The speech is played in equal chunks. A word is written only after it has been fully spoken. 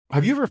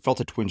Have you ever felt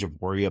a twinge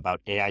of worry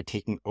about AI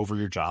taking over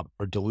your job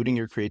or diluting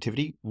your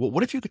creativity? Well,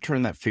 what if you could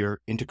turn that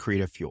fear into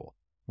creative fuel?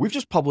 We've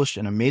just published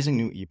an amazing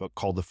new ebook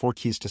called The 4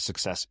 Keys to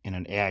Success in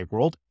an AI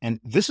World,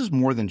 and this is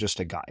more than just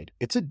a guide.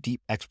 It's a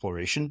deep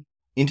exploration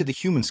into the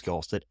human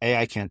skills that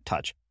AI can't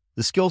touch,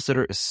 the skills that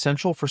are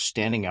essential for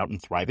standing out and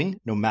thriving,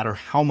 no matter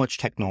how much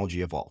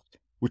technology evolves.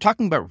 We're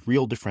talking about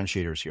real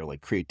differentiators here,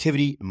 like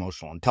creativity,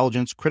 emotional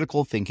intelligence,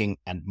 critical thinking,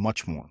 and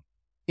much more.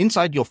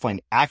 Inside, you'll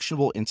find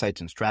actionable insights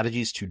and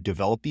strategies to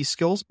develop these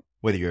skills,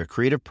 whether you're a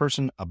creative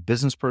person, a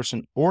business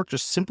person, or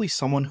just simply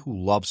someone who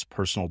loves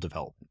personal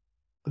development.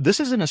 This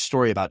isn't a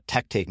story about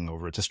tech taking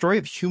over. It's a story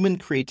of human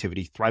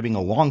creativity thriving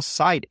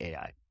alongside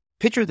AI.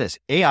 Picture this,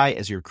 AI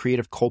as your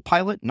creative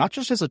co-pilot, not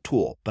just as a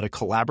tool, but a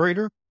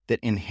collaborator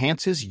that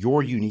enhances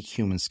your unique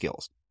human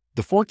skills.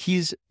 The 4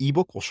 Keys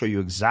ebook will show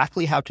you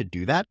exactly how to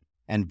do that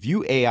and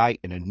view AI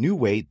in a new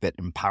way that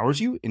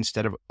empowers you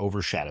instead of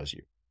overshadows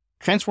you.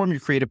 Transform your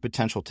creative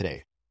potential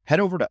today. Head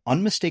over to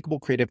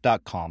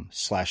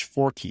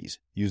unmistakablecreative.com/4keys.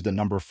 Use the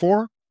number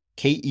 4,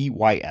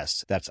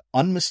 KEYS. That's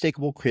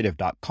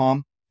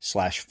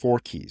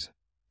unmistakablecreative.com/4keys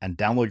and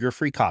download your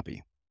free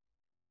copy.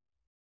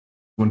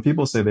 When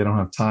people say they don't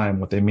have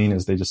time, what they mean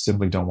is they just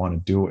simply don't want to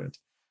do it.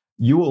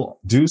 You will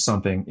do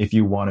something if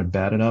you want it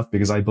bad enough,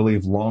 because I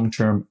believe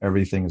long-term,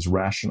 everything is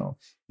rational.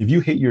 If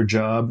you hate your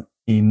job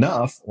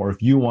enough, or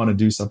if you want to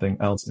do something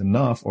else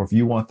enough, or if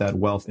you want that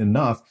wealth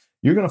enough,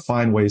 you're going to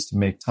find ways to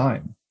make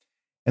time.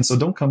 And so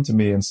don't come to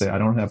me and say, I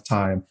don't have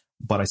time,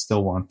 but I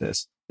still want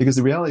this. Because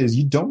the reality is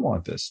you don't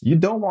want this. You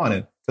don't want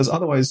it, because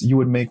otherwise you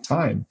would make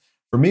time.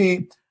 For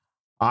me,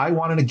 I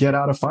wanted to get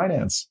out of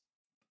finance.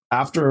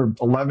 After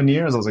 11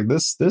 years, I was like,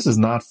 this is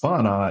not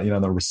fun.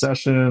 The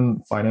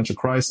recession, financial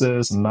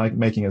crisis, and not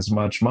making as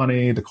much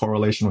money, the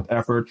correlation with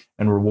effort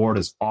and reward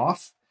is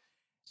off.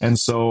 And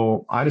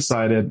so I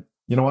decided,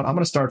 you know what, I'm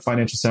going to start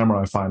Financial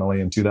Samurai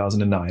finally in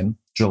 2009,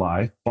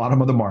 July, bottom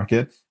of the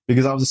market,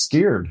 because I was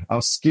scared. I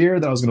was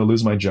scared that I was going to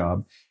lose my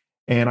job,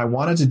 and I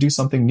wanted to do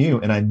something new,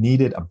 and I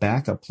needed a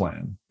backup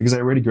plan because I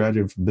already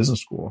graduated from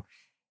business school.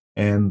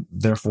 And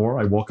therefore,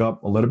 I woke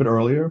up a little bit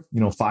earlier,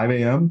 5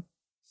 a.m.,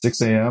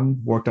 6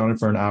 a.m., worked on it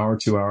for an hour,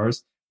 2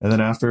 hours. And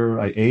then after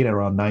I ate at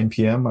around 9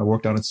 p.m., I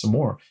worked on it some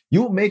more.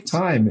 You will make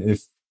time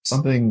if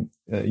something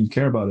you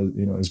care about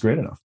is great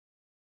enough.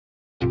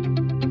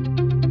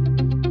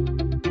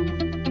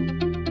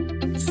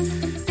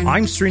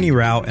 I'm Srini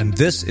Rao, and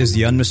this is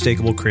the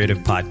Unmistakable Creative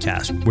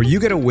Podcast, where you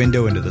get a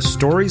window into the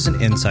stories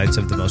and insights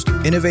of the most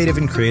innovative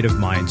and creative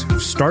minds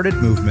who've started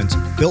movements,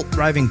 built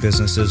thriving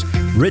businesses,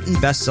 written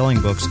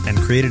best-selling books, and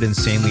created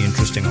insanely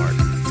interesting art.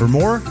 For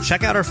more,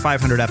 check out our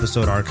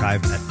 500-episode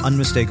archive at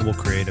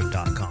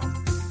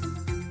unmistakablecreative.com.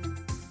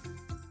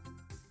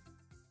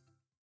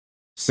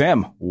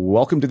 Sam,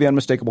 welcome to the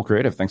Unmistakable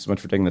Creative. Thanks so much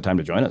for taking the time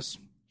to join us.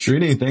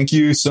 Srini, thank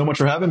you so much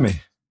for having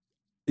me.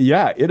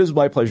 Yeah, it is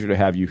my pleasure to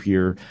have you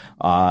here.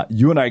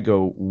 You and I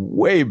go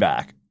way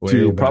back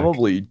to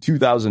probably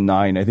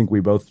 2009. I think we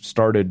both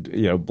started,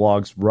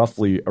 blogs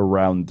roughly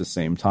around the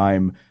same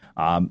time.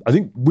 I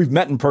think we've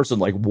met in person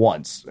like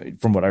once,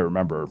 from what I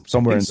remember,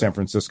 somewhere in San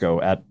Francisco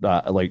at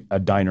like a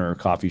diner or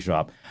coffee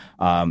shop.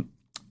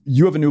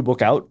 You have a new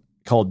book out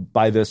called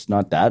Buy This,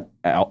 Not That,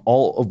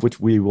 all of which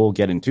we will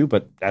get into.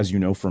 But as you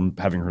know from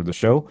having heard the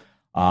show,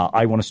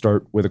 I want to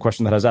start with a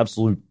question that has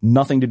absolutely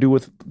nothing to do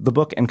with the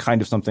book and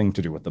kind of something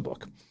to do with the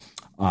book.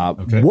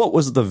 Okay. What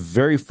was the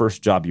very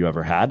first job you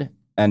ever had,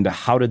 and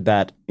how did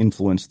that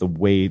influence the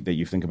way that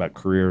you think about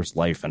careers,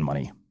 life, and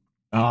money?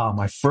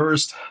 My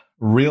first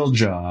real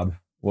job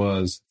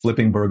was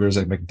flipping burgers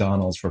at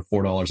McDonald's for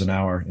 $4 an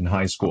hour in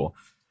high school.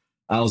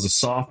 I was a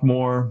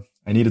sophomore.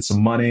 I needed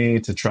some money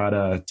to try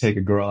to take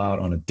a girl out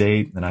on a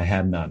date, and I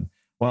had none.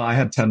 Well, I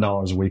had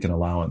 $10 a week in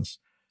allowance.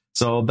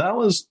 So that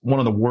was one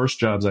of the worst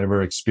jobs I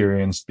ever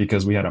experienced,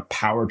 because we had a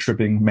power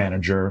tripping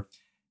manager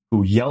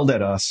who yelled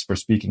at us for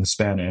speaking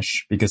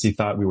Spanish because he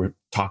thought we were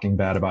talking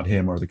bad about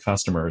him or the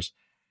customers.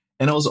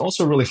 And it was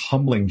also a really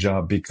humbling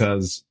job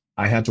because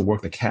I had to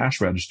work the cash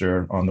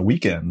register on the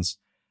weekends.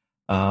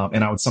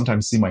 And I would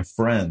sometimes see my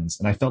friends,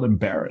 and I felt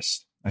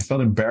embarrassed. I felt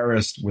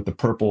embarrassed with the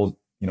purple,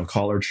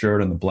 collared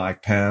shirt and the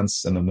black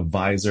pants and then the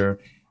visor.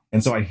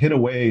 And so I hid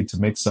away to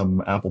make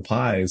some apple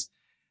pies.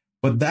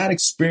 But that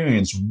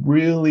experience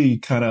really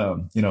kind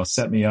of,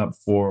 set me up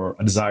for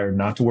a desire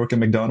not to work at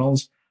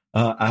McDonald's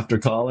after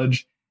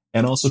college,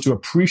 and also to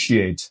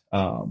appreciate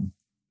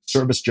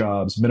service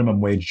jobs,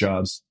 minimum wage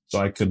jobs, so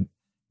I could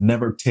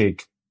never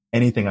take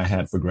anything I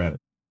had for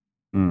granted.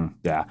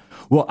 Yeah.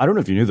 Well, I don't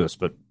know if you knew this,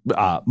 but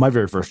my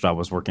very first job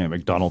was working at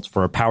McDonald's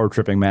for a power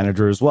tripping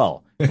manager as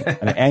well,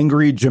 an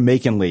angry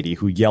Jamaican lady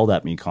who yelled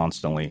at me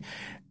constantly.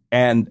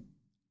 And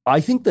I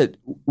think that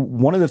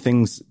one of the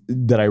things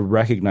that I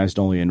recognized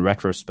only in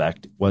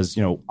retrospect was,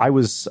 I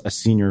was a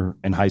senior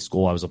in high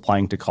school. I was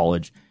applying to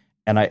college,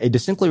 and I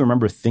distinctly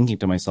remember thinking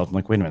to myself, I'm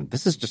like, wait a minute,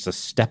 this is just a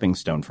stepping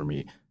stone for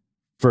me.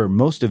 For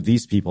most of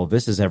these people,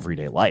 this is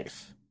everyday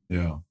life.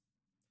 Yeah.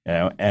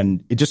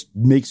 and it just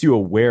makes you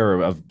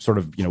aware of sort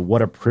of,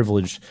 what a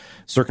privileged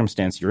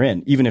circumstance you're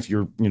in, even if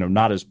you're,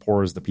 not as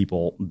poor as the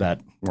people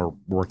that were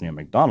working at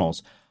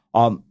McDonald's.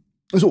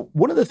 So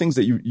one of the things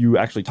that you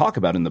actually talk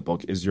about in the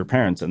book is your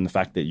parents and the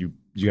fact that you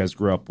guys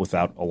grew up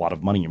without a lot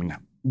of money. I mean,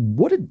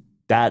 what did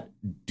that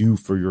do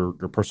for your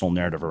personal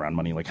narrative around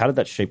money? Like, how did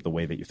that shape the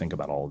way that you think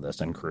about all of this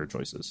and career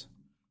choices?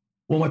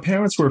 Well, my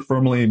parents were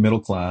firmly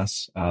middle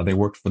class. They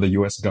worked for the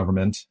U.S.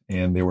 government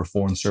and they were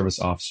foreign service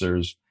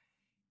officers.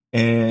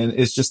 And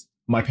it's just,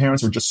 my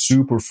parents were just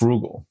super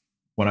frugal.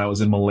 When I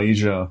was in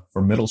Malaysia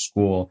for middle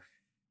school,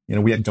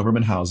 we had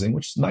government housing,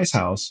 which is a nice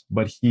house,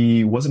 but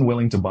he wasn't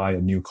willing to buy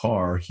a new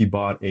car. He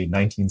bought a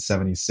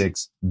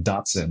 1976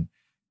 Datsun,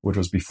 which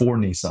was before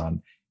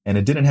Nissan, and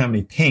it didn't have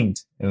any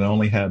paint and it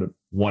only had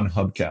one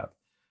hubcap.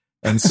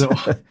 And so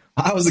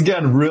I was,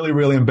 again, really,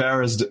 really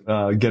embarrassed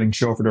getting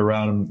chauffeured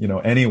around,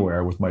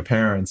 anywhere with my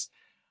parents.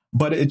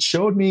 But it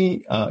showed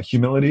me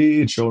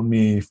humility. It showed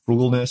me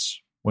frugalness.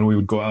 When we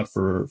would go out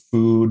for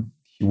food,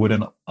 he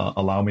wouldn't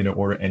allow me to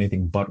order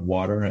anything but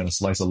water and a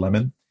slice of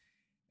lemon.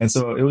 And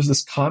so it was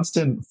this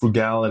constant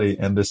frugality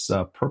and this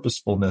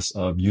purposefulness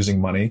of using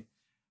money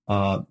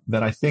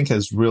that I think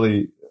has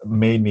really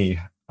made me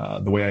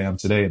the way I am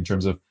today in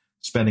terms of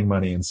spending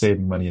money and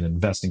saving money and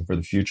investing for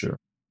the future.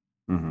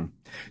 Mm-hmm.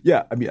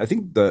 Yeah, I mean, I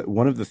think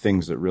one of the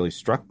things that really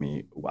struck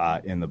me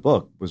in the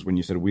book was when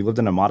you said, we lived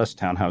in a modest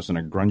townhouse in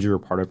a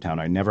grungier part of town.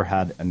 I never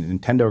had a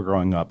Nintendo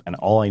growing up, and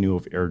all I knew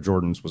of Air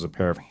Jordans was a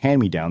pair of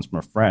hand-me-downs from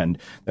a friend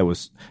that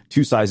was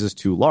 2 sizes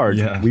too large.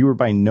 Yeah. We were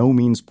by no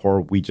means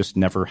poor. We just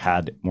never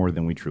had more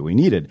than we truly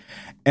needed.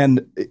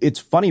 And it's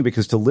funny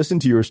because to listen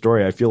to your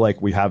story, I feel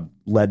like we have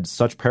led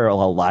such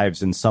parallel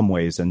lives in some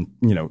ways and,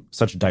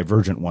 such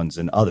divergent ones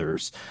in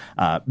others.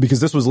 Because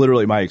this was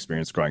literally my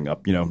experience growing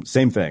up,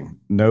 same thing.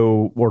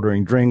 No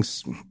ordering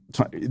drinks,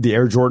 the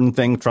Air Jordan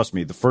thing. Trust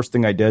me, the first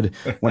thing I did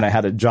when I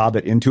had a job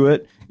at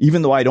Intuit,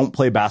 even though I don't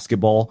play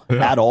basketball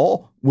at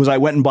all, was I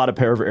went and bought a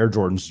pair of Air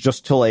Jordans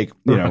just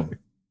to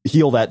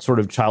heal that sort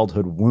of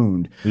childhood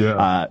wound,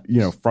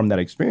 from that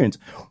experience.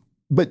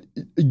 But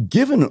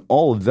given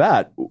all of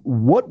that,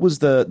 what was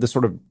the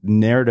sort of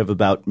narrative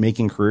about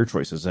making career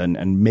choices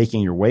and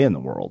making your way in the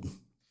world?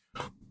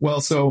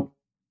 Well, so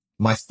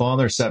my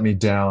father sat me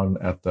down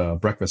at the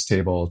breakfast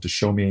table to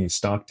show me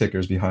stock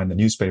tickers behind the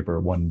newspaper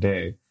one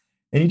day.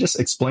 And he just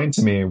explained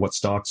to me what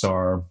stocks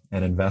are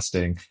and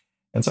investing.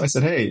 And so I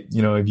said, hey,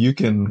 if you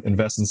can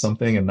invest in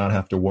something and not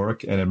have to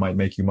work and it might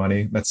make you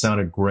money, that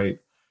sounded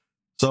great.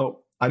 So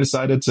I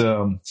decided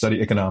to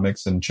study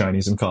economics and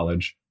Chinese in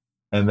college.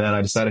 And then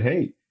I decided,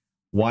 hey,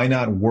 why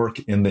not work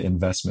in the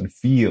investment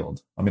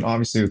field? I mean,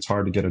 obviously it's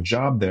hard to get a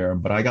job there,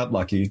 but I got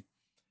lucky.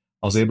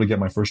 I was able to get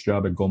my first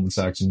job at Goldman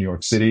Sachs in New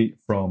York City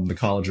from the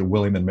College of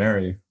William and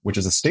Mary, which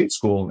is a state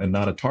school and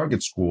not a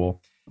target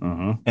school.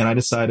 Mm-hmm. And I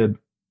decided,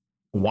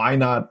 why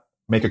not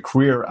make a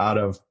career out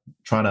of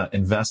trying to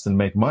invest and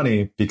make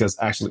money? Because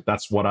actually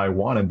that's what I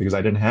wanted because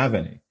I didn't have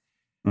any.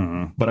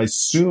 Mm-hmm. But I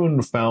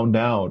soon found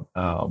out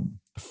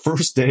the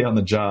first day on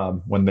the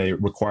job when they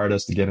required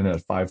us to get in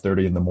at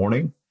 5:30 in the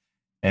morning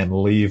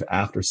and leave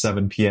after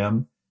 7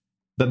 p.m.,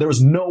 that there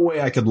was no way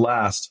I could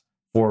last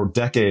for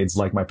decades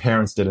like my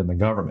parents did in the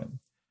government.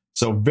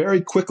 So very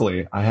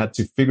quickly, I had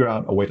to figure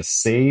out a way to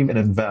save and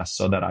invest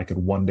so that I could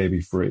one day be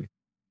free.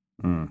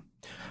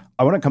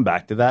 I want to come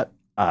back to that,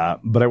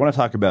 but I want to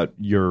talk about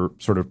your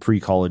sort of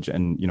pre-college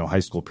and high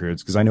school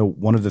periods, because I know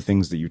one of the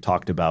things that you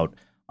talked about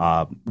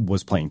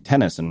was playing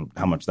tennis and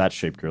how much that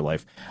shaped your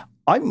life.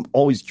 I'm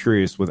always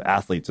curious with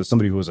athletes, as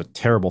somebody who was a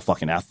terrible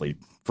fucking athlete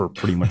for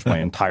pretty much my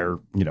entire,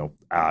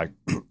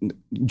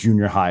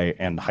 junior high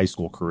and high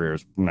school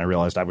careers, when I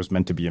realized I was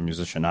meant to be a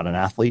musician, not an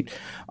athlete.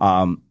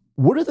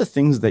 What are the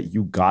things that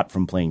you got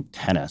from playing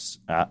tennis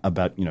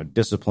about,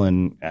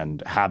 discipline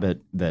and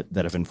habit that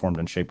have informed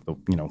and shaped the,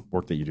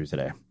 work that you do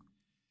today?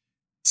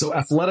 So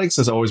athletics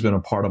has always been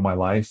a part of my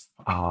life.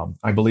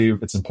 I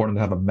believe it's important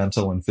to have a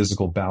mental and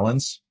physical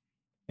balance.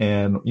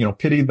 And,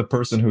 pity the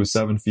person who's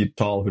 7 feet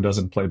tall who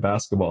doesn't play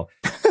basketball.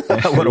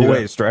 What a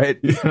waste, right?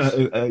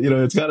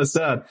 It's kind of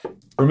sad.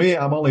 For me,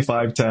 I'm only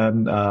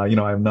 5'10".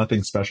 I have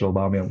nothing special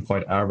about me. I'm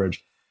quite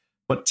average.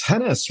 But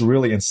tennis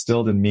really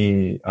instilled in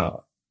me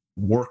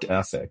work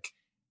ethic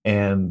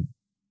and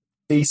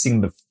facing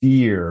the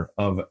fear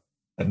of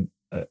an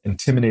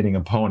intimidating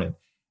opponent,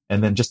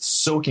 and then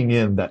just soaking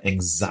in that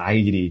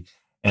anxiety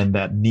and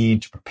that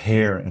need to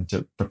prepare and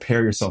to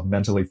prepare yourself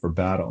mentally for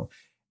battle.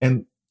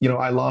 And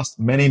I lost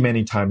many,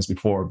 many times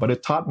before, but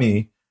it taught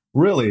me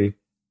really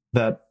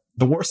that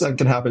the worst that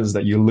can happen is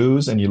that you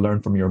lose and you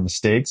learn from your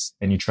mistakes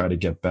and you try to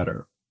get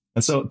better.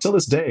 And so till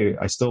this day,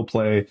 I still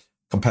play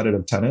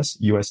competitive tennis,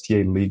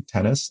 USTA league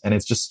tennis, and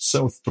it's just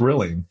so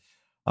thrilling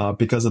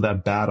because of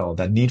that battle,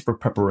 that need for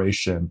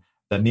preparation,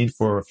 that need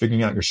for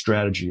figuring out your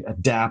strategy,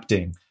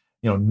 adapting,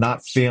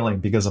 not failing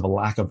because of a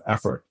lack of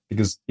effort.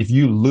 Because if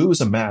you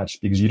lose a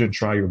match because you didn't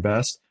try your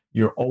best,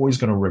 you're always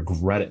going to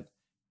regret it.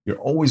 You're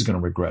always going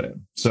to regret it.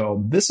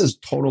 So this has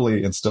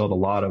totally instilled a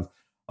lot of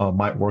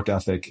my work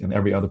ethic in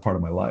every other part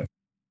of my life.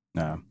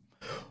 Yeah.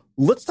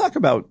 Let's talk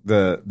about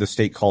the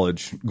State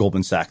College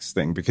Goldman Sachs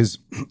thing, because,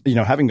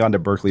 having gone to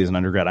Berkeley as an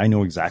undergrad, I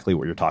know exactly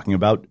what you're talking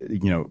about.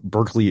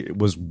 Berkeley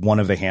was one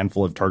of the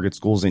handful of target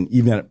schools, and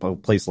even at a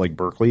place like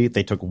Berkeley,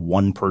 they took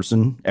one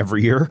person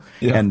every year.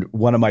 Yeah. And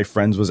one of my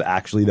friends was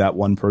actually that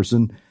one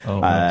person.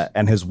 Nice.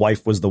 And his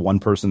wife was the one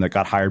person that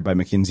got hired by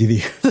McKinsey the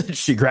year that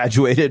she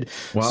graduated.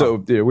 Wow. So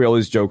we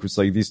always joke, it's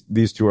like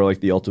these two are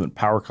like the ultimate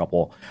power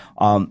couple.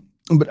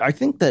 But I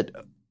think that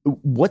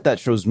what that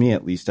shows me,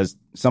 at least as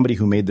somebody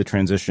who made the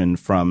transition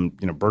from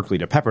Berkeley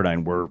to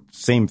Pepperdine, where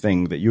same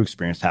thing that you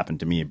experienced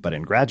happened to me, but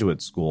in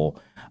graduate school,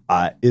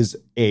 is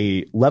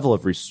a level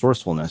of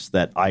resourcefulness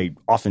that I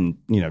often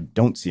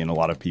don't see in a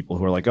lot of people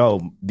who are like,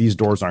 oh, these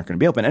doors aren't going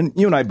to be open. And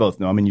you and I both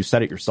know, I mean, you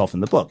said it yourself in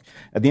the book.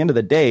 At the end of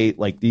the day,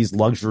 like these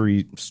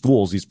luxury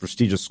schools, these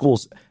prestigious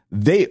schools,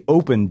 they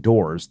open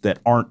doors that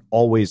aren't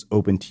always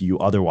open to you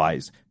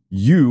otherwise.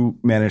 You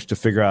managed to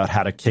figure out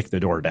how to kick the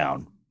door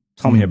down.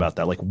 Tell me about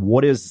that. Like,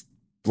 what is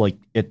like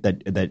it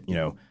that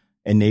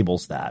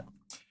enables that?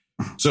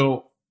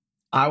 So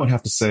I would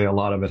have to say a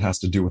lot of it has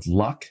to do with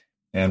luck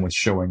and with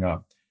showing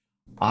up.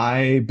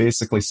 I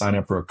basically signed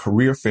up for a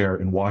career fair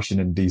in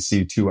Washington,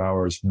 D.C., 2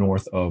 hours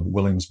north of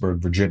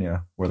Williamsburg,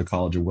 Virginia, where the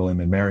College of William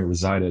and Mary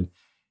resided.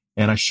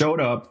 And I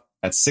showed up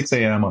at 6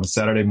 a.m. on a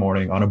Saturday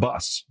morning on a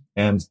bus.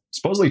 And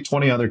supposedly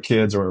 20 other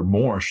kids or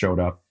more showed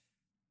up,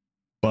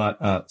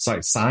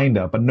 signed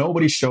up, but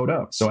nobody showed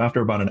up. So after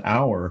about an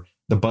hour,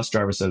 the bus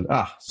driver said,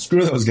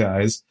 screw those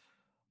guys.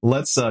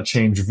 Let's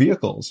change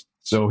vehicles.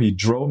 So he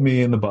drove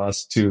me in the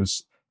bus to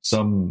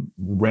some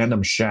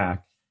random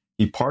shack.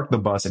 He parked the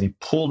bus and he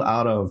pulled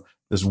out of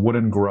this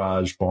wooden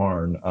garage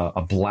barn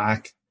a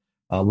black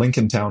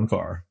Lincoln Town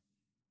Car.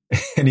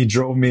 And he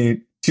drove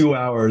me 2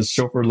 hours,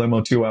 chauffeur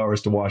limo, 2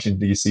 hours to Washington,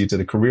 D.C. to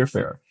the career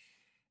fair.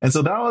 And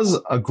so that was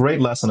a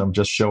great lesson of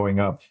just showing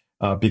up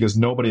because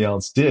nobody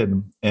else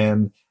did.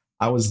 And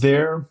I was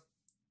there.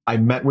 I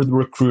met with the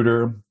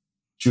recruiter.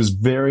 She was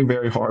very,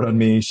 very hard on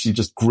me. She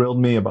just grilled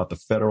me about the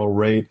federal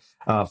rate,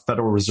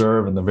 Federal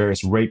Reserve and the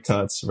various rate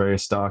cuts,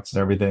 various stocks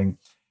and everything.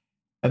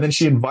 And then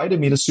she invited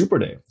me to Super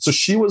Day. So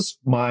she was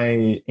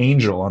my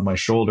angel on my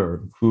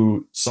shoulder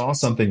who saw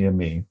something in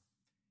me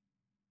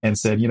and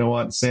said, you know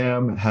what,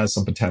 Sam has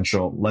some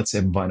potential. Let's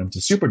invite him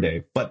to Super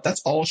Day. But that's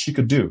all she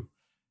could do.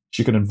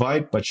 She could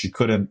invite, but she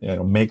couldn't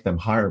make them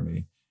hire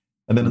me.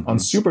 And then on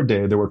Super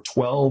Day, there were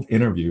 12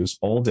 interviews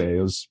all day.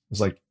 It was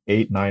like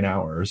 8-9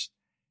 hours.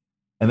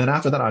 And then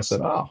after that, I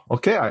said,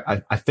 okay,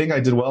 I think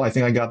I did well. I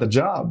think I got the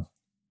job.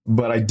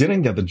 But I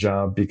didn't get the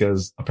job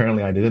because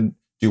apparently I didn't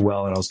do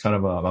well. And I was kind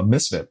of a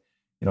misfit.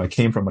 I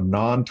came from a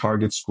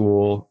non-target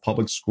school,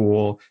 public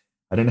school.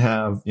 I didn't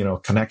have,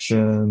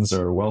 connections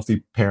or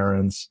wealthy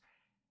parents.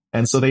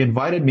 And so they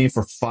invited me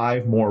for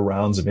 5 more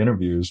rounds of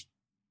interviews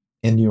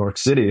in New York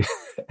City.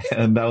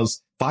 And that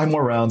was 5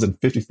 more rounds and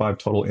 55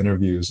 total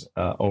interviews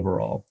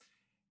overall.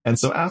 And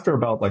so after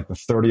about like the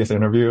 30th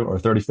interview or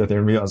 35th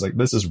interview, I was like,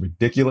 this is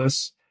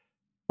ridiculous.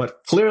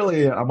 But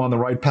clearly I'm on the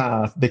right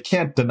path. They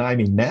can't deny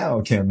me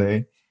now, can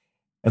they?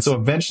 And so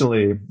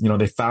eventually,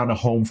 they found a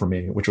home for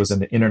me, which was in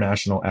the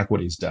international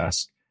equities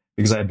desk,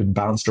 because I had been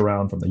bounced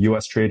around from the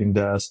US trading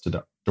desk to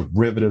the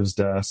derivatives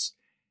desk.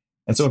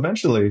 And so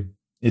eventually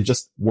it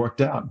just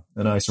worked out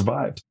and I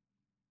survived.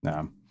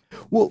 Yeah.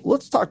 Well,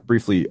 let's talk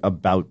briefly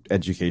about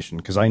education,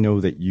 because I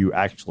know that you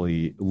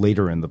actually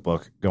later in the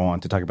book go on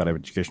to talk about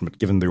education, but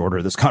given the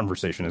order this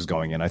conversation is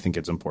going in, I think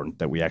it's important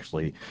that we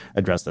actually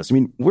address this. I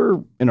mean,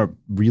 we're in a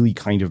really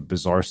kind of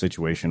bizarre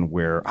situation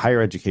where higher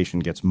education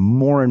gets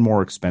more and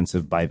more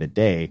expensive by the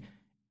day,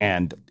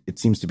 and it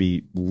seems to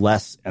be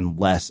less and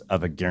less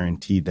of a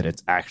guarantee that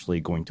it's actually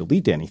going to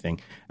lead to anything.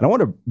 And I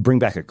want to bring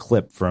back a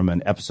clip from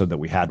an episode that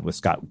we had with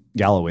Scott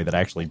Galloway that I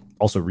actually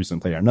also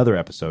recently played on another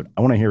episode.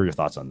 I want to hear your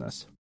thoughts on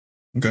this.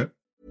 Okay.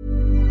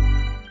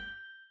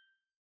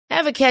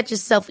 Ever catch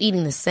yourself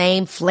eating the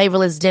same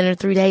flavorless dinner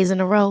 3 days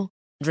in a row?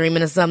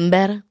 Dreaming of something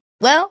better?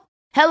 Well,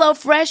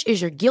 HelloFresh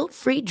is your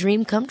guilt-free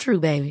dream come true,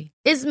 baby.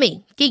 It's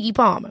me, Keke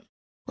Palmer.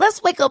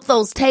 Let's wake up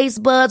those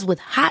taste buds with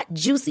hot,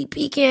 juicy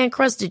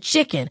pecan-crusted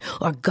chicken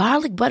or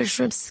garlic butter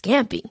shrimp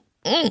scampi.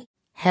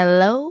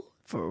 Hello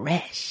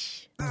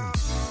Fresh.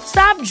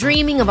 Stop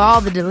dreaming of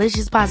all the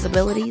delicious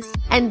possibilities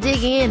and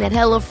dig in at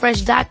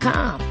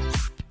HelloFresh.com.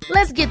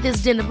 Let's get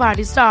this dinner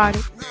party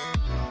started.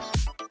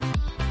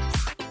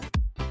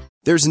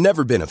 There's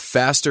never been a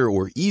faster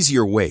or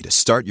easier way to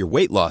start your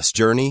weight loss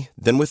journey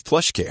than with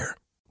PlushCare.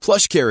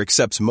 PlushCare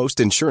accepts most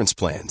insurance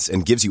plans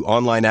and gives you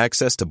online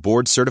access to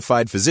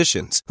board-certified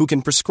physicians who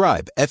can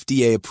prescribe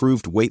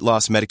FDA-approved weight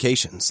loss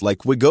medications like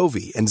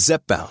Wegovy and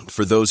Zepbound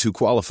for those who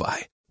qualify.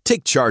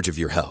 Take charge of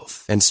your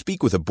health and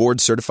speak with a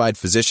board-certified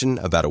physician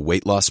about a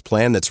weight loss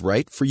plan that's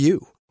right for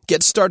you.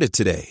 Get started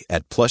today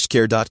at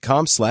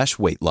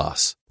plushcare.com/weight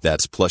loss.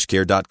 That's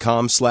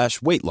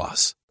plushcare.com/weight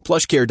loss.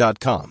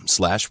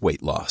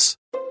 plushcare.com/weight loss.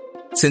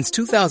 Since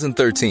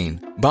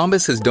 2013,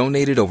 Bombas has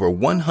donated over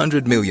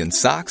 100 million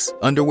socks,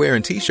 underwear,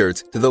 and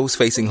T-shirts to those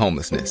facing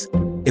homelessness.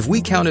 If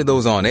we counted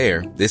those on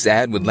air, this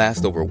ad would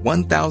last over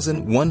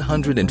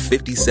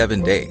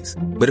 1,157 days.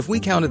 But if we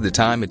counted the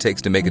time it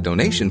takes to make a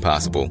donation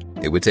possible,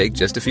 it would take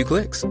just a few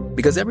clicks.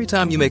 Because every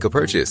time you make a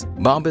purchase,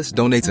 Bombas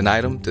donates an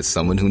item to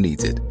someone who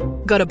needs it.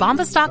 Go to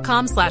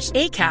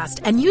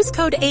bombas.com/ACAST and use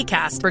code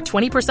ACAST for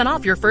 20%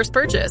 off your first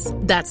purchase.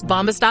 That's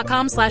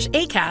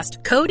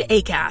bombas.com/ACAST, code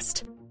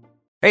ACAST.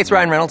 Hey, it's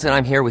Ryan Reynolds, and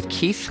I'm here with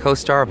Keith,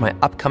 co-star of my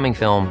upcoming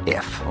film,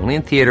 If, only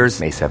in theaters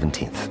May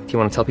 17th. Do you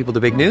want to tell people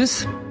the big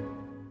news?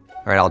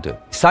 All right, I'll do it.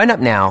 Sign up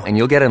now and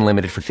you'll get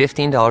unlimited for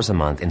 $15 a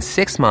month and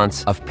 6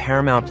 months of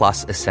Paramount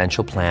Plus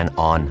Essential Plan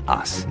on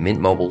us.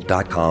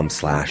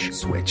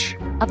 MintMobile.com/switch.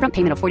 Upfront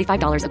payment of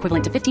 $45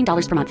 equivalent to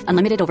 $15 per month.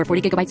 Unlimited over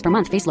 40 gigabytes per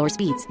month. Face lower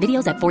speeds.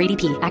 Videos at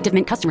 480p. Active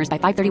Mint customers by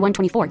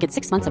 531.24 get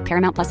 6 months of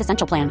Paramount Plus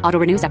Essential Plan. Auto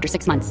renews after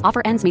 6 months.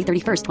 Offer ends May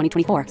 31st,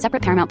 2024.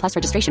 Separate Paramount Plus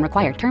registration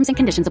required. Terms and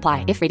conditions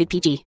apply if rated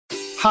PG.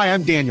 Hi,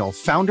 I'm Daniel,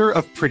 founder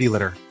of Pretty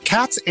Litter.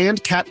 Cats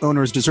and cat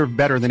owners deserve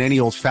better than any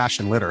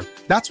old-fashioned litter.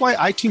 That's why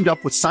I teamed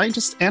up with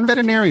scientists and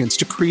veterinarians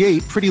to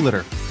create Pretty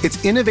Litter.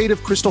 Its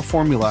innovative crystal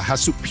formula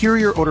has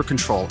superior odor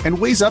control and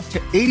weighs up to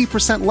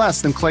 80%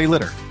 less than clay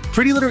litter.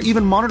 Pretty Litter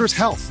even monitors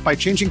health by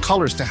changing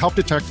colors to help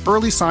detect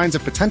early signs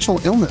of potential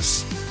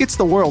illness. It's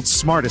the world's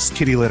smartest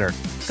kitty litter.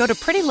 Go to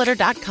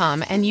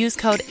prettylitter.com and use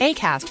code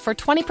ACAST for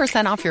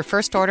 20% off your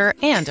first order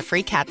and a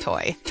free cat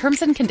toy.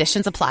 Terms and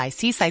conditions apply.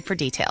 See site for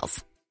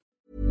details.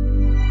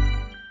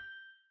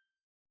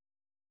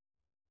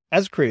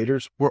 As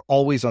creators, we're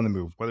always on the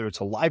move. Whether it's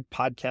a live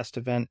podcast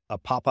event, a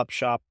pop-up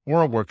shop,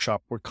 or a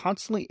workshop, we're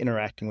constantly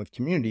interacting with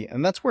community,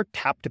 and that's where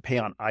Tap to Pay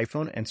on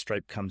iPhone and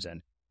Stripe comes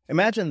in.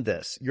 Imagine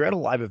this. You're at a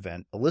live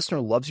event, a listener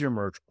loves your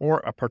merch, or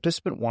a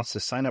participant wants to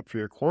sign up for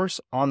your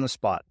course on the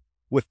spot.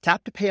 With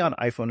Tap to Pay on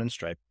iPhone and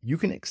Stripe, you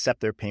can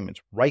accept their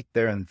payments right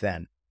there and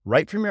then,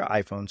 right from your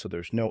iPhone, so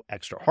there's no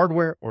extra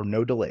hardware or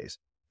no delays.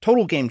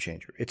 Total game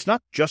changer. It's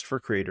not just for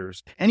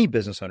creators. Any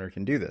business owner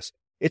can do this.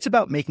 It's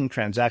about making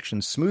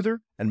transactions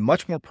smoother and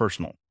much more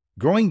personal,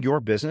 growing your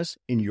business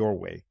in your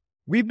way.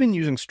 We've been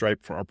using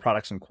Stripe for our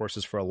products and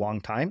courses for a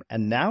long time,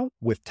 and now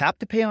with Tap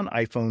to Pay on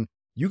iPhone,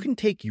 you can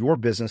take your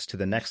business to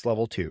the next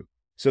level too.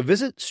 So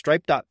visit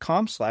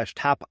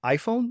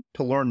stripe.com/tapiphone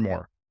to learn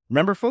more.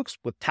 Remember, folks,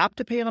 with Tap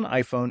to Pay on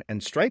iPhone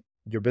and Stripe,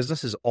 your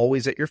business is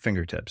always at your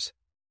fingertips.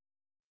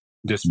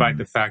 Despite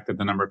the fact that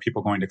the number of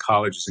people going to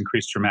college has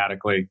increased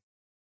dramatically,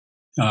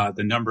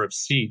 the number of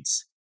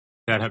seats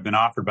that have been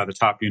offered by the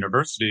top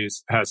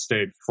universities has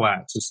stayed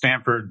flat. So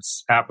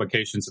Stanford's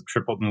applications have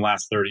tripled in the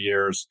last 30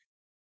 years,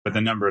 but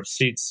the number of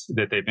seats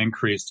that they've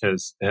increased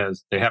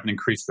they haven't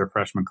increased their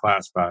freshman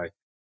class by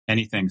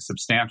anything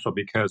substantial,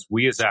 because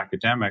we as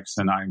academics,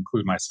 and I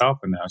include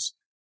myself in this,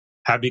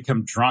 have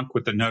become drunk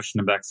with the notion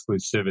of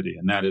exclusivity.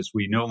 And that is,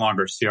 we no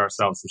longer see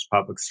ourselves as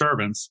public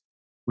servants.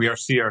 We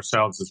see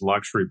ourselves as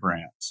luxury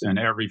brands. And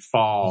every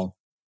fall,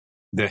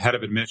 the head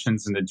of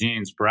admissions and the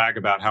deans brag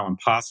about how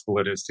impossible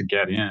it is to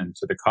get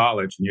into the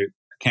college. And you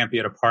can't be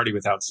at a party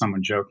without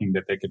someone joking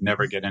that they could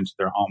never get into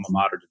their alma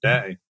mater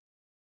today.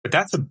 But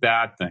that's a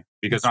bad thing,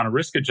 because on a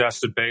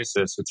risk-adjusted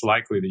basis, it's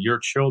likely that your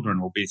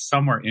children will be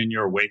somewhere in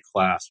your weight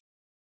class.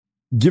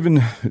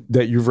 Given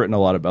that you've written a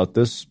lot about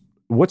this,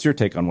 what's your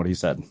take on what he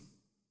said?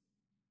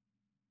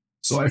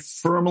 So I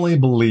firmly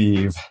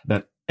believe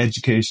that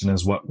education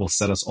is what will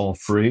set us all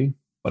free.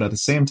 But at the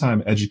same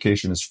time,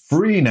 education is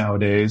free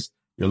nowadays.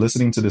 You're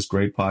listening to this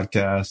great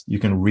podcast. You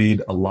can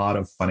read a lot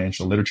of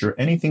financial literature.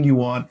 Anything you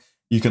want,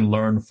 you can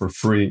learn for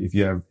free if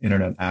you have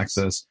internet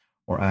access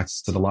or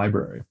access to the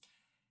library.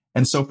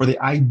 And so for the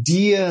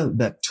idea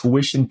that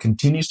tuition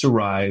continues to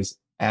rise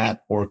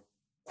at or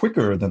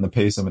quicker than the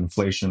pace of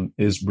inflation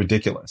is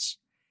ridiculous.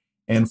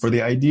 And for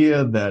the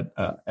idea that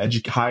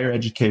higher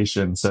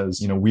education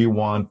says, we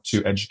want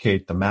to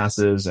educate the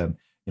masses and,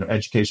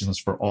 education is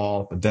for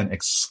all, but then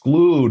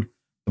exclude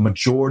the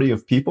majority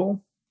of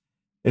people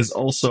is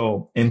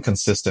also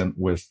inconsistent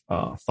with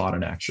thought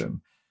and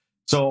action.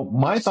 So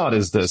my thought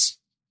is this,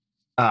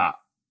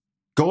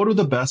 go to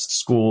the best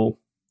school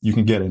you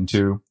can get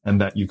into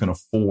and that you can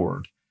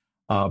afford.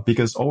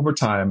 Because over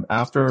time,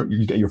 after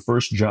you get your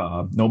first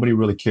job, nobody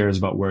really cares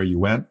about where you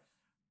went.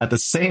 At the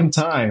same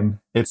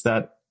time, it's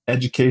that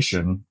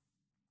education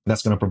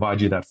that's going to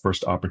provide you that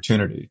first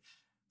opportunity.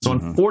 So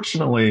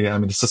unfortunately,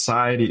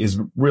 society is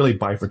really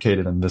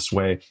bifurcated in this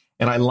way.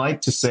 And I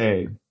like to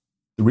say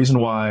the reason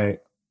why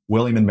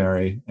William and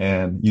Mary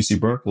and UC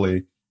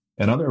Berkeley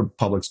and other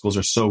public schools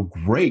are so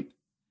great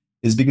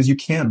is because you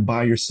can't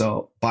buy your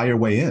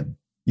way in.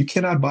 You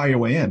cannot buy your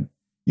way in.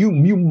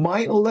 You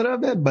might a little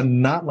bit, but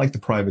not like the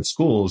private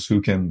schools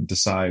who can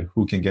decide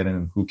who can get in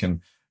and who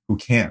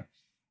can't.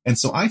 And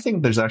so I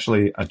think there's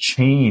actually a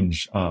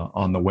change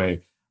on the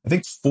way. I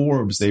think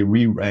Forbes, they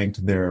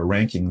re-ranked their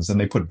rankings and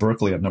they put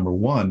Berkeley at number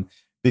 1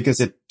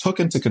 because it took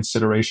into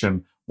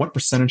consideration what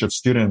percentage of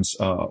students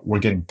were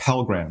getting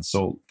Pell Grants.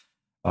 So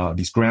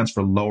these grants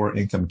for lower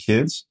income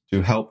kids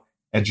to help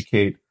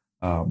educate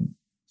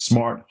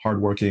smart,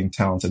 hardworking,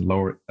 talented,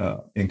 lower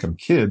income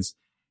kids.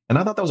 And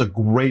I thought that was a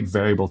great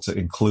variable to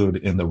include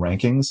in the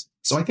rankings.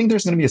 So I think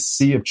there's going to be a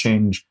sea of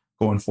change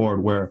going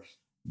forward, where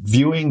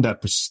viewing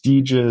that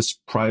prestigious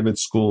private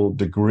school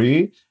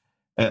degree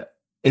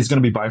is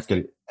going to be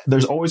bifurcated.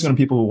 There's always going to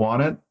be people who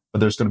want it, but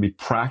there's going to be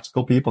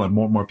practical people and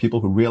more people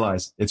who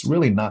realize it's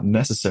really not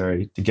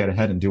necessary to get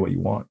ahead and do what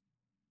you want.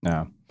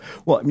 Yeah.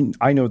 Well, I mean,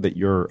 I know that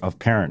you're a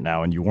parent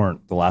now, and you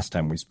weren't the last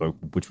time we spoke,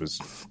 which was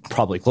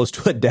probably close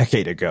to a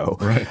decade ago.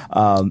 Right.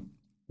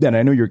 And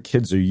I know your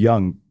kids are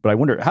young, but I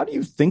wonder, how do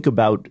you think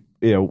about,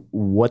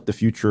 what the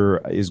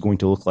future is going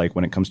to look like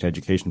when it comes to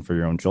education for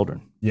your own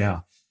children? Yeah.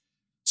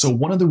 So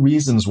one of the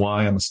reasons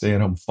why I'm a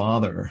stay-at-home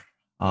father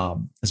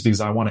is because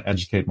I want to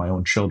educate my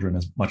own children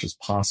as much as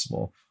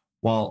possible,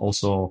 while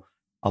also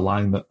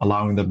allowing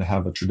them to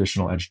have a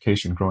traditional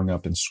education growing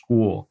up in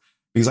school.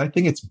 Because I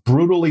think it's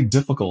brutally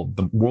difficult.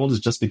 The world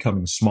is just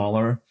becoming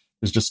smaller.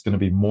 There's just going to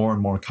be more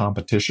and more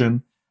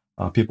competition.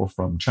 People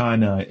from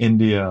China,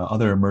 India,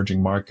 other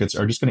emerging markets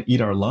are just going to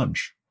eat our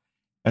lunch.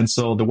 And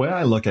so the way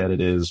I look at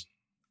it is,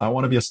 I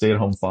want to be a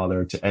stay-at-home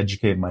father to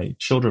educate my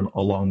children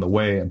along the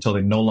way until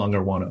they no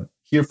longer want to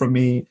hear from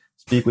me,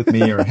 speak with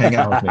me, or hang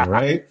out with me,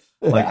 right?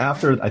 Like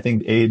after, I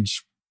think,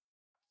 age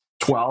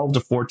 12 to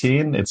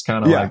 14, it's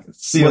kind of like,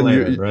 see you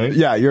later, right?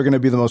 Yeah, you're going to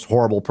be the most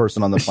horrible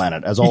person on the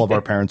planet, as all of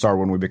our parents are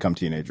when we become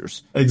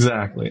teenagers.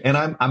 Exactly. And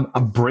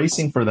I'm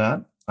bracing for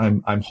that.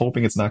 I'm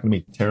hoping it's not going to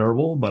be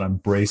terrible, but I'm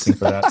bracing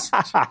for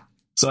that.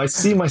 So I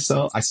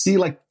see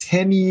like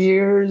 10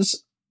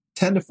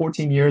 to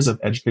 14 years of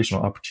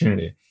educational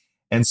opportunity.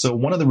 And so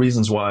one of the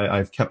reasons why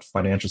I've kept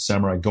Financial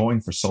Samurai going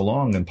for so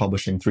long and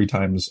publishing 3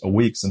 times a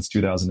week since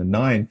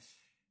 2009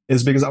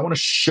 is because I want to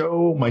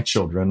show my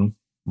children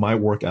my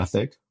work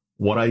ethic,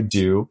 what I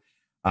do,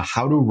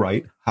 how to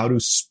write, how to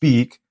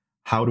speak,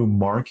 how to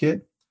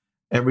market,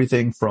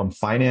 everything from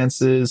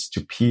finances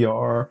to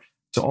PR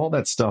to all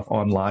that stuff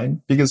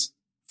online. Because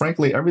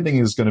frankly, everything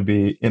is going to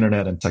be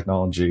internet and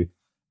technology.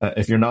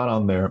 If you're not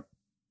on there,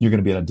 you're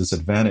going to be at a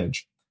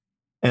disadvantage.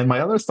 And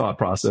my other thought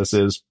process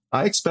is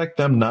I expect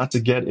them not to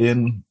get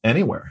in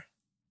anywhere.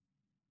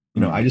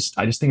 I just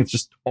think it's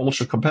just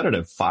ultra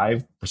competitive.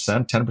 5%,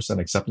 10%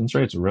 acceptance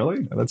rates.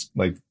 Really? That's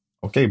like,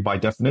 okay, by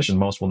definition,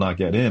 most will not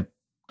get in.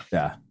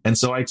 Yeah. And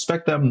so I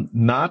expect them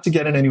not to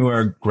get in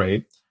anywhere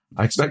great.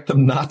 I expect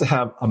them not to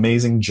have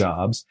amazing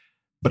jobs,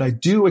 but I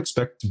do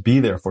expect to be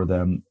there for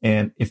them.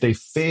 And if they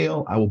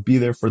fail, I will be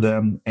there for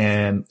them.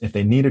 And if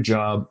they need a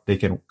job, they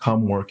can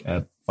come work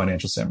at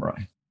Financial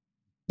Samurai.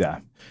 Yeah.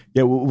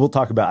 Yeah. We'll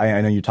talk about, I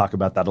know you talk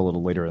about that a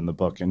little later in the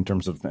book in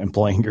terms of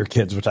employing your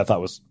kids, which I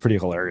thought was pretty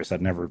hilarious.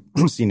 I'd never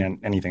seen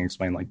anything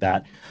explained like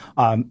that.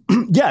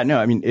 Yeah, no,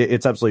 I mean,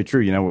 it's absolutely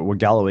true. What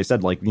Galloway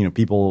said,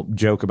 people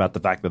joke about the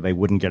fact that they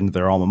wouldn't get into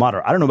their alma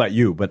mater. I don't know about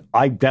you, but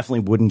I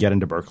definitely wouldn't get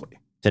into Berkeley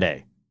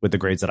today with the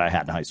grades that I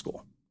had in high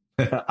school.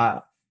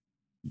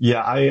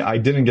 Yeah, I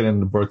didn't get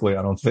into Berkeley.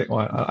 I don't think,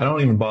 I don't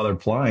even bother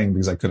applying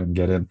because I couldn't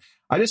get in.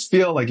 I just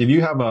feel like if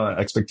you have an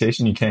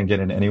expectation you can't get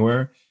in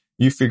anywhere,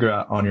 you figure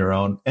out on your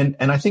own. And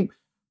I think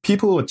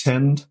people who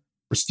attend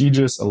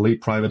prestigious elite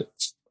private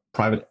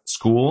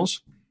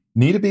schools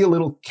need to be a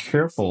little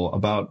careful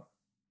about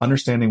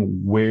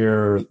understanding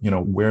where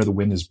the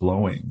wind is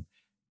blowing.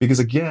 Because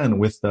again,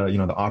 with the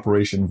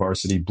Operation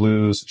Varsity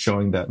Blues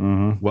showing that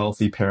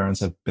wealthy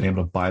parents have been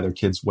able to buy their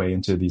kids' way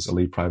into these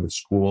elite private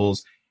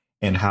schools,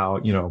 and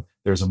how,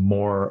 there's a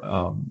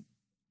more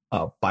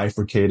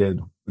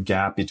bifurcated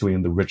gap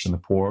between the rich and the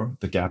poor.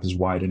 The gap is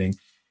widening.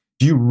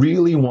 Do you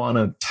really want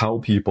to tell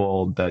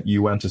people that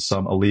you went to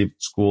some elite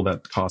school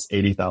that costs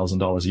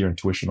 $80,000 a year in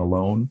tuition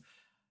alone?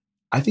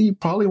 I think you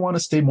probably want to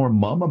stay more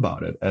mum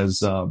about it as,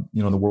 the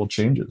world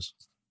changes.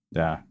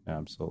 Yeah,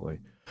 absolutely.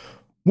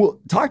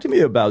 Well, talk to me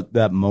about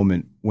that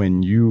moment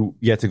when you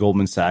get to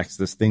Goldman Sachs,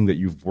 this thing that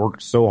you've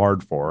worked so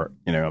hard for,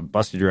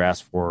 busted your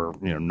ass for,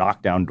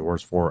 knocked down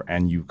doors for,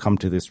 and you come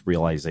to this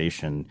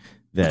realization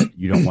that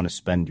you don't want to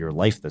spend your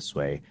life this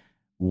way.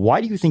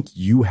 Why do you think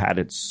you had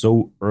it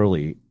so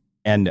early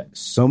and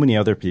so many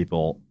other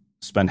people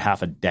spend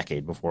half a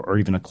decade before, or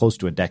even close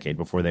to a decade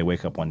before they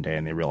wake up one day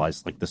and they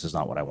realize, this is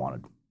not what I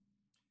wanted?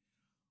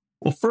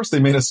 Well, first they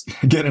made us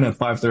get in at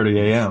 5:30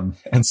 a.m.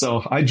 And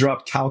so I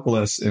dropped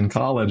calculus in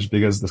college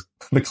because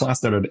the class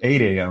started at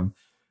 8 a.m.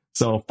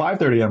 So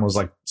 5:30 a.m. was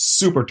like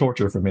super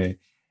torture for me.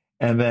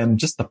 And then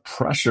just the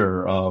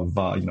pressure of,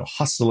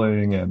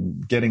 hustling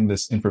and getting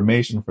this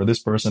information for this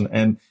person.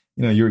 And,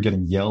 you were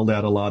getting yelled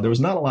at a lot. There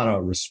was not a lot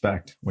of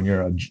respect when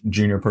you're a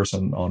junior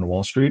person on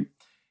Wall Street.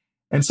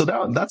 And so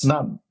that's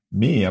not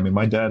me. I mean,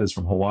 my dad is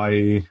from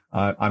Hawaii.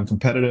 I'm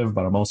competitive,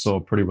 but I'm also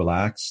pretty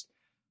relaxed.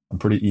 I'm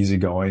pretty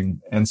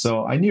easygoing. And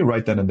so I knew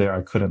right then and there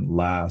I couldn't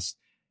last,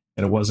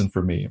 and it wasn't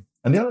for me.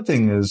 And the other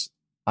thing is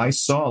I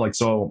saw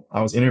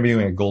I was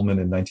interviewing at Goldman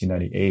in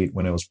 1998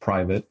 when it was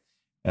private.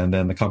 And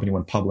then the company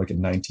went public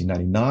in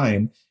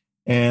 1999,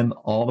 and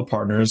all the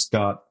partners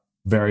got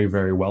very,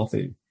 very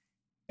wealthy.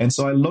 And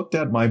so I looked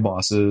at my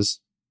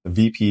bosses, the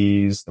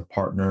VPs, the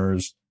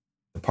partners,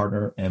 the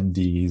partner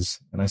MDs,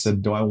 and I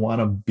said, do I want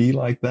to be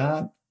like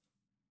that?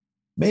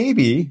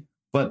 Maybe,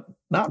 but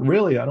not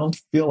really. I don't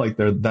feel like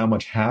they're that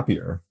much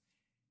happier.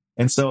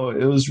 And so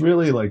it was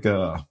really like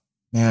a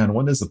man,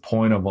 what is the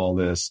point of all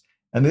this?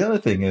 And the other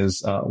thing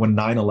is when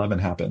 9/11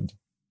 happened,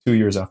 2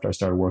 years after I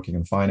started working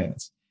in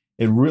finance,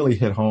 it really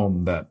hit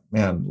home that,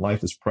 man,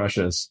 life is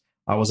precious.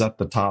 I was at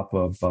the top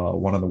of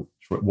one of the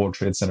World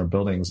Trade Center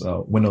buildings,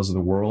 Windows of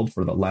the World,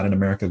 for the Latin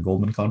America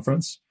Goldman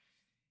Conference.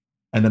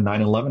 And then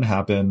 9/11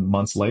 happened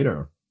months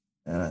later.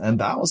 And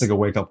that was like a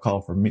wake up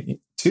call for me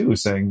too,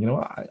 saying,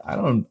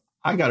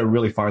 I got to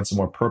really find some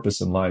more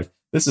purpose in life.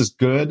 This is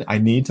good. I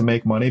need to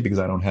make money because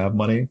I don't have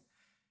money.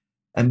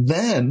 And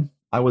then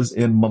I was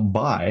in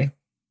Mumbai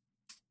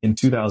in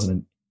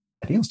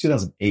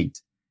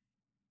 2008.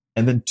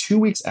 And then 2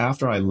 weeks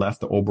after I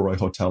left the Oberoi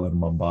Hotel in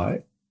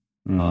Mumbai,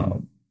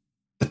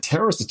 the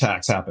terrorist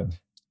attacks happened.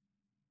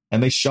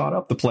 And they shot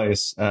up the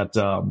place at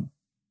the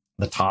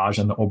Taj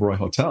and the Oberoi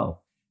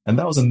Hotel. And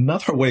that was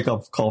another wake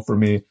up call for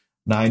me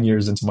 9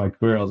 years into my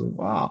career. I was like,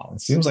 wow,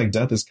 it seems like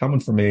death is coming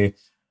for me.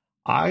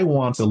 I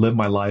want to live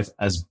my life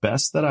as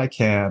best that I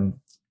can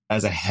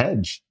as a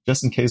hedge,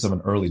 just in case of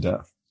an early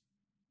death.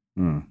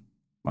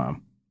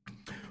 Wow.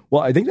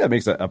 Well, I think that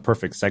makes a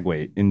perfect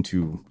segue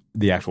into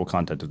the actual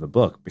content of the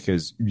book,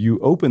 because you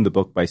open the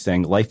book by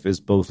saying life is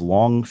both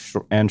long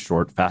and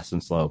short, fast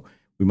and slow.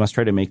 We must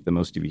try to make the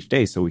most of each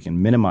day so we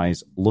can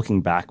minimize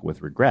looking back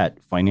with regret.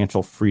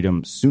 Financial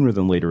freedom sooner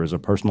than later is a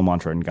personal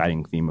mantra and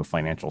guiding theme of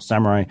Financial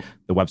Samurai,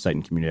 the website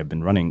and community I've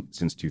been running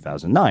since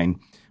 2009.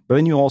 But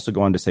then you also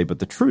go on to say, but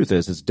the truth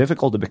is it's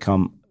difficult to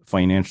become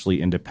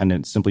financially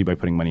independent simply by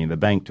putting money in the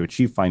bank. To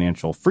achieve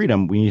financial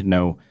freedom, we need to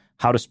know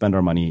how to spend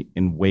our money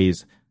in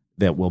ways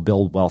that will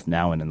build wealth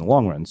now and in the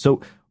long run.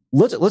 So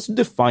let's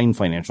define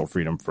financial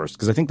freedom first,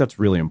 because I think that's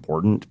really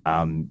important.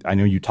 I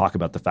know you talk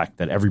about the fact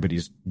that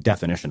everybody's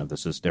definition of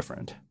this is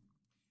different.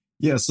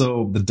 Yeah,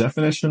 so the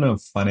definition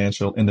of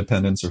financial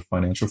independence or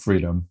financial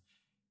freedom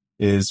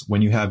is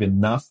when you have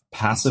enough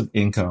passive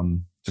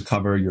income to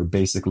cover your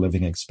basic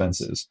living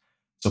expenses.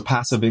 So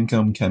passive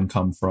income can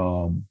come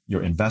from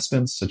your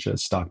investments, such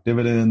as stock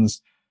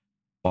dividends,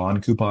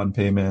 bond coupon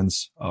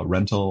payments,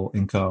 rental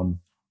income,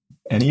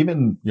 and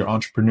even your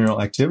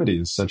entrepreneurial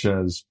activities, such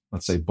as,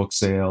 let's say, book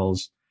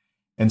sales.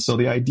 And so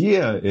the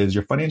idea is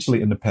you're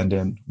financially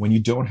independent when you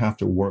don't have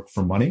to work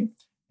for money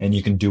and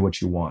you can do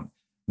what you want.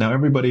 Now,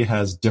 everybody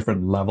has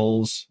different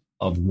levels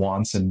of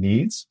wants and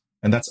needs,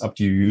 and that's up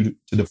to you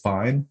to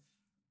define.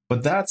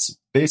 But that's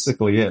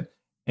basically it.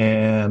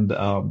 And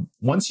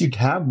once you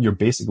have your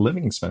basic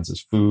living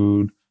expenses,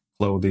 food,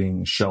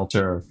 clothing,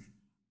 shelter,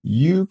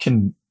 you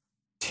can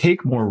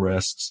take more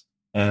risks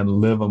and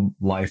live a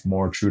life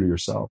more true to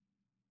yourself.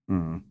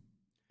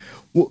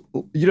 Well,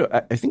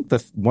 I think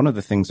one of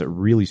the things that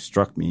really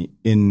struck me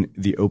in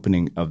the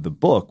opening of the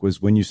book was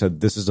when you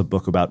said this is a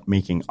book about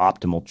making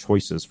optimal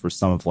choices for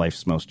some of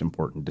life's most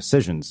important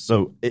decisions.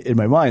 So in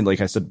my mind,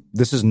 like I said,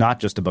 this is not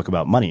just a book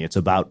about money. It's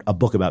about a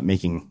book about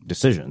making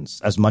decisions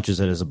as much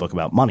as it is a book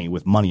about money,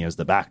 with money as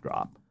the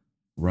backdrop.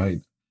 Right.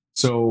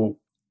 So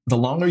the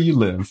longer you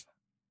live,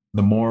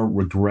 the more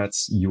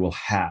regrets you will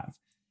have.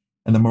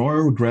 And the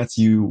more regrets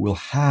you will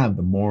have,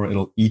 the more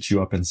it'll eat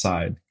you up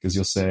inside, because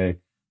you'll say,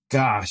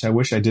 gosh, I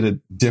wish I did it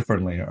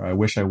differently, or I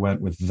wish I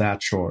went with that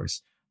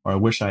choice, or I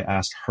wish I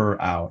asked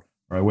her out,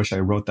 or I wish I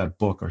wrote that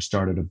book or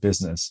started a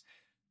business.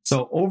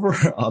 So over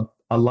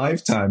a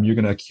lifetime, you're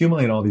going to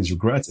accumulate all these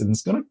regrets, and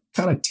it's going to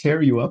kind of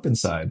tear you up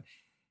inside.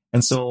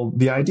 And so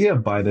the idea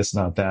of Buy This,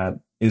 Not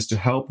That is to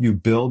help you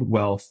build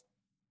wealth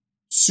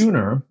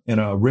sooner in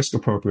a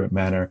risk-appropriate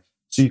manner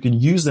so you can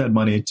use that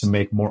money to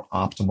make more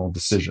optimal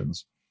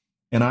decisions.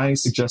 And I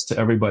suggest to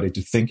everybody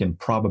to think in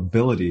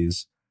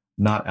probabilities,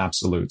 not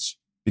absolutes.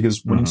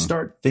 Because when you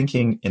start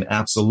thinking in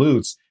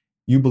absolutes,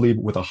 you believe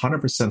with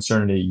 100%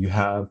 certainty you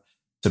have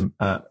to,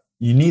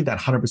 you need that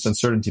 100%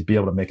 certainty to be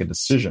able to make a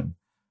decision.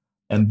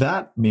 And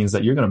that means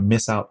that you're going to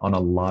miss out on a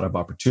lot of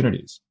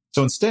opportunities.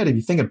 So instead, if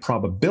you think in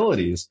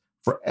probabilities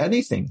for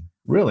anything,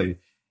 really,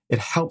 it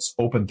helps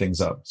open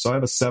things up. So I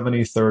have a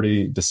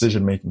 70-30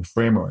 decision-making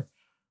framework,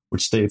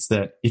 which states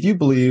that if you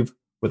believe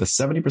with a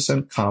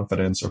 70%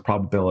 confidence or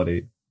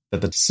probability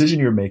that the decision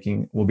you're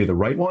making will be the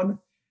right one,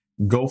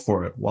 go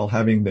for it, while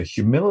having the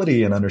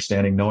humility and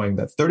understanding, knowing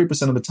that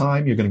 30% of the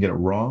time you're going to get it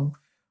wrong.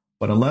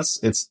 But unless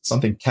it's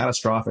something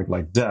catastrophic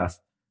like death,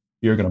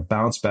 you're going to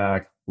bounce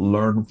back,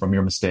 learn from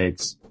your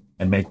mistakes,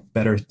 and make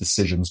better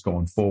decisions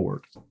going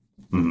forward.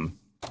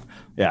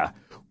 Yeah.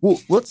 Well,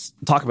 let's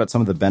talk about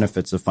some of the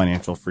benefits of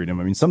financial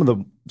freedom. I mean, some of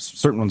the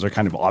certain ones are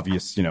kind of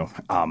obvious,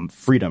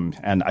 freedom.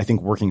 And I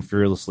think working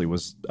fearlessly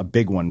was a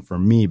big one for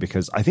me,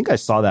 because I think I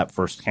saw that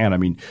firsthand. I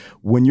mean,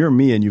 when you're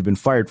me and you've been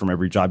fired from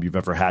every job you've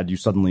ever had, you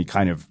suddenly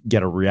kind of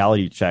get a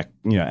reality check,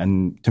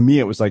 and to me,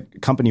 it was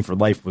like company for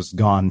life was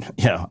gone.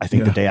 I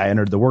think the day I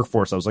entered the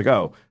workforce, I was like,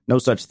 oh, no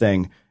such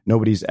thing.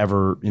 Nobody's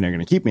ever, going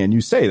to keep me. And you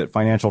say that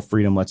financial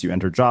freedom lets you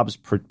enter jobs,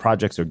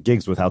 projects, or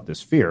gigs without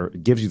this fear.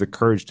 It gives you the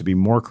courage to be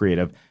more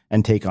creative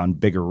and take on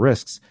bigger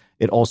risks.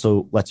 It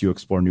also lets you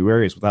explore new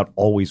areas without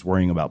always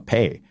worrying about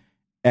pay.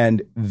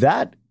 And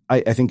that,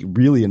 I think,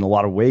 really, in a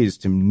lot of ways,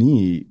 to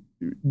me,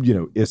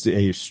 is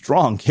a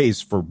strong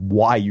case for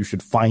why you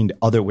should find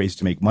other ways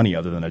to make money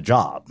other than a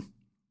job.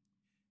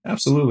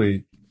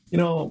 Absolutely.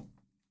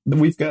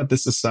 We've got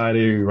this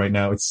society right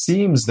now. It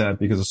seems that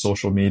because of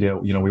social media,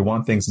 we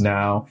want things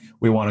now.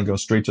 We want to go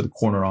straight to the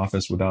corner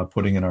office without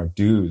putting in our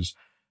dues.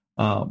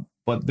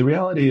 But the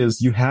reality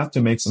is you have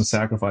to make some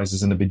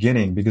sacrifices in the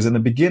beginning, because in the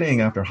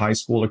beginning, after high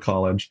school or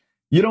college,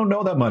 you don't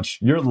know that much.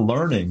 You're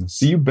learning.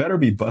 So you better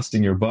be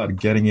busting your butt,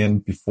 getting in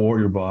before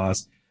your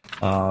boss,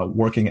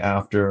 working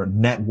after,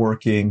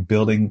 networking,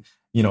 building,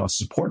 a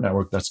support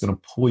network that's going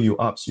to pull you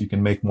up so you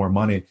can make more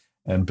money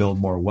and build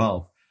more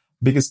wealth.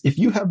 Because if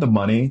you have the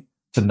money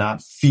to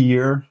not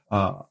fear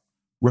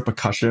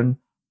repercussion,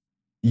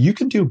 you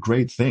can do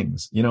great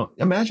things.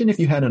 Imagine if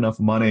you had enough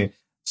money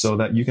so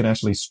that you can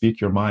actually speak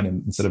your mind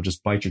instead of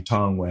just bite your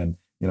tongue when,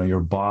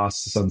 your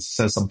boss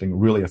says something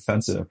really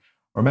offensive.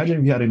 Or imagine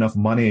if you had enough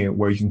money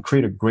where you can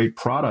create a great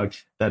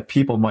product that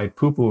people might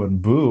poo-poo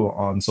and boo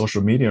on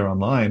social media or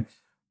online,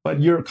 but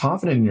you're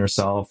confident in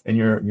yourself and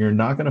you're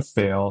not going to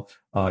fail.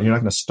 You're not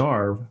going to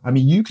starve. I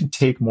mean, you can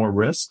take more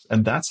risks,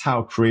 and that's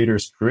how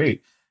creators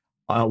create.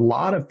 A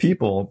lot of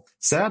people,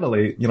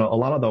 sadly, a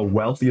lot of the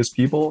wealthiest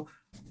people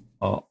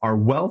are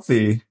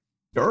wealthier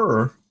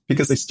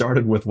because they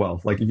started with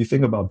wealth. Like if you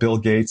think about Bill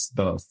Gates,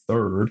 the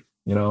third,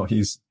 he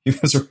was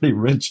already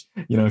rich.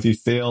 If he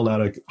failed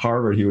out of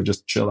Harvard, he would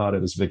just chill out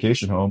at his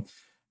vacation home.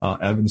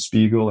 Evan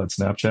Spiegel at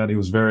Snapchat, he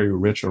was very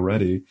rich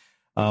already.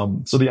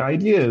 So the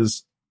idea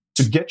is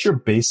to get your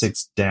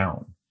basics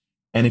down.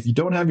 And if you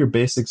don't have your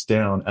basics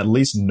down, at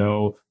least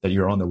know that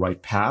you're on the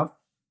right path,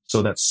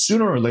 so that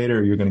sooner or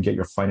later you're going to get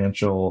your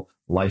financial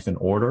life in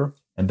order.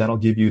 And that'll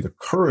give you the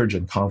courage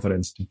and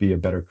confidence to be a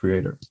better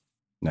creator.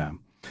 Yeah.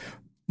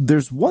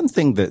 There's one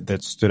thing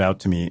that stood out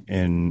to me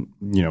in,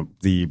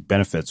 the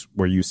benefits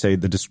where you say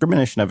the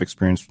discrimination I've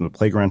experienced from the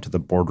playground to the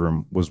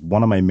boardroom was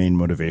one of my main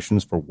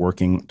motivations for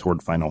working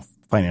toward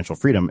financial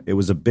freedom. It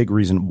was a big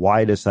reason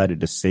why I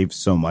decided to save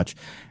so much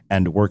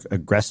and work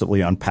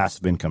aggressively on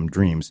passive income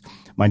dreams.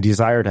 My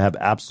desire to have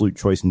absolute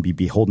choice and be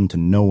beholden to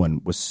no one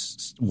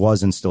was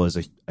and still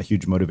is a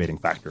huge motivating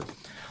factor.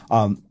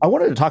 I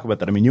wanted to talk about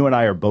that. I mean, you and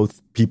I are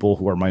both people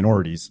who are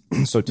minorities.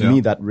 So to me,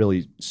 that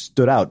really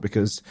stood out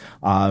because,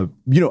 I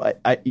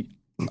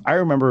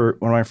remember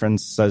one of my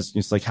friends says,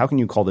 he's like, how can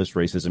you call this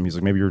racism? He's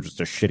like, maybe you're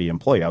just a shitty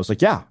employee. I was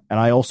like, yeah.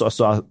 And I also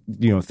saw,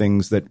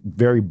 things that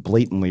very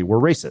blatantly were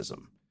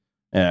racism.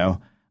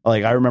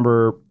 Like I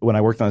remember when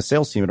I worked on a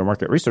sales team at a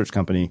market research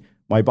company,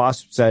 my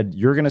boss said,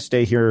 you're going to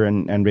stay here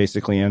and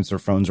basically answer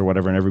phones or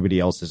whatever, and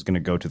everybody else is going to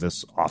go to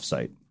this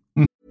offsite.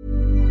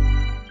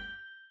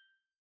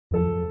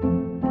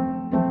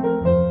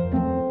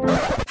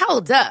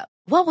 Hold up.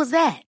 What was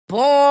that?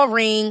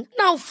 Boring.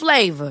 No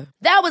flavor.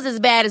 That was as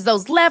bad as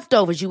those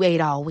leftovers you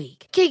ate all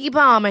week. Keke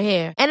Palmer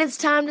here. And it's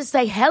time to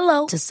say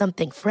hello to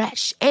something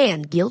fresh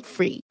and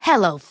guilt-free.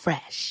 Hello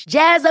Fresh.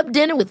 Jazz up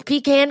dinner with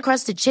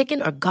pecan-crusted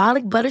chicken or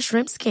garlic butter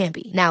shrimp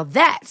scampi. Now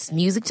that's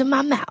music to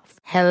my mouth.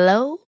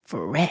 Hello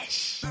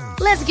Fresh.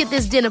 Let's get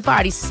this dinner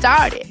party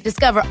started.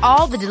 Discover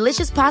all the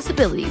delicious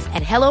possibilities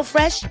at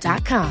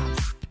HelloFresh.com.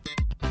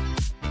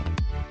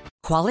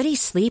 Quality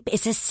sleep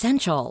is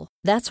essential.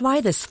 That's why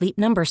the Sleep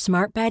Number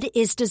Smart Bed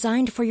is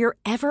designed for your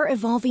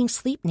ever-evolving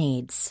sleep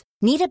needs.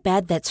 Need a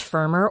bed that's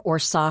firmer or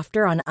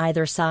softer on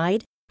either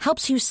side?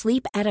 Helps you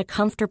sleep at a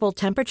comfortable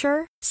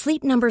temperature?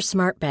 Sleep Number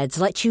Smart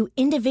Beds let you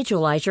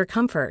individualize your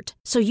comfort,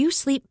 so you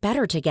sleep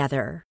better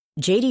together.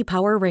 J.D.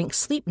 Power ranks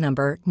Sleep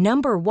Number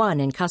number 1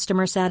 in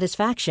customer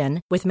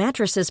satisfaction with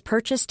mattresses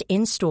purchased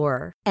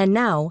in-store. And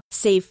now,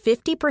 save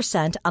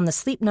 50% on the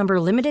Sleep Number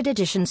Limited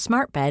Edition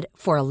Smart Bed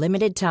for a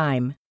limited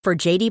time. For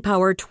J.D.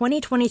 Power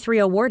 2023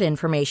 award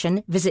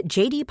information, visit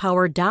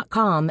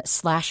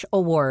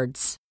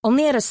jdpower.com/awards.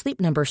 Only at a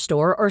Sleep Number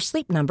store or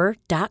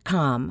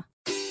sleepnumber.com.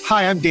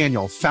 Hi, I'm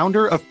Daniel,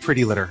 founder of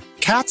Pretty Litter.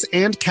 Cats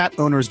and cat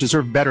owners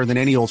deserve better than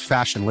any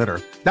old-fashioned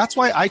litter. That's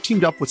why I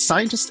teamed up with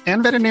scientists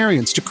and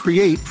veterinarians to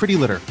create Pretty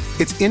Litter.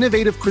 Its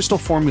innovative crystal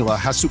formula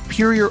has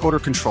superior odor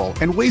control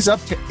and weighs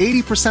up to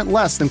 80%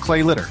 less than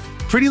clay litter.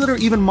 Pretty Litter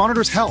even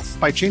monitors health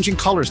by changing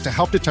colors to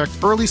help detect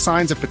early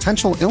signs of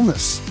potential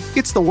illness.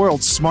 It's the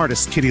world's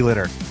smartest kitty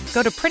litter.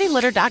 Go to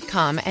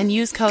prettylitter.com and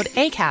use code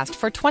ACAST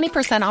for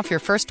 20% off your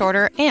first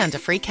order and a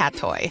free cat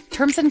toy.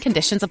 Terms and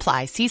conditions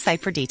apply. See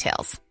site for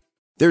details.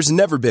 There's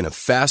never been a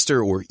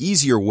faster or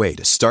easier way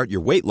to start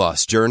your weight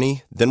loss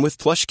journey than with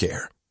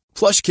PlushCare.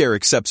 PlushCare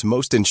accepts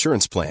most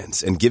insurance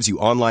plans and gives you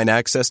online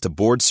access to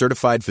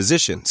board-certified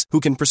physicians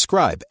who can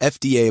prescribe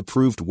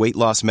FDA-approved weight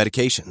loss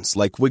medications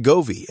like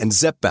Wegovy and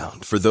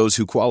Zepbound for those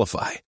who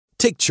qualify.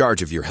 Take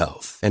charge of your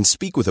health and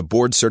speak with a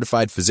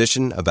board-certified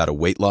physician about a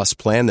weight loss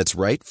plan that's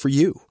right for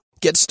you.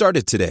 Get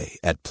started today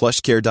at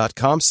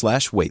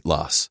plushcare.com/weight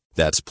loss.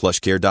 That's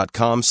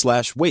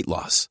plushcare.com/weight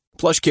loss.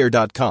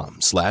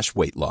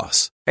 plushcare.com/weight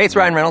loss. Hey, it's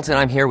Ryan Reynolds, and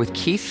I'm here with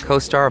Keith,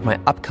 co-star of my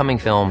upcoming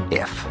film,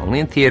 If, only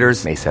in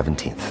theaters May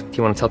 17th. Do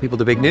you want to tell people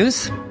the big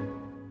news?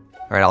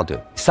 All right, I'll do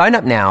it. Sign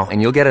up now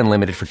and you'll get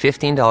unlimited for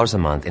 $15 a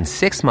month and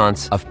 6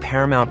 months of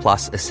Paramount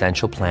Plus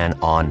Essential Plan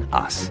on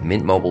us.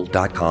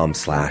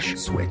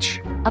 Mintmobile.com/switch.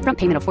 Upfront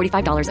payment of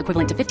 $45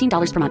 equivalent to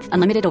 $15 per month.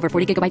 Unlimited over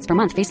 40 gigabytes per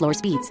month. Face lower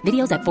speeds.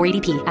 Videos at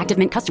 480p. Active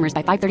Mint customers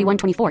by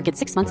 531.24 get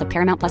 6 months of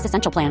Paramount Plus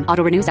Essential Plan.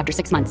 Auto renews after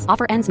 6 months.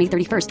 Offer ends May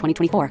 31st,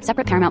 2024.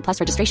 Separate Paramount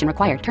Plus registration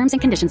required. Terms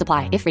and conditions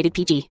apply if rated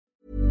PG.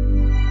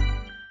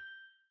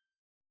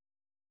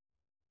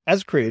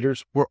 As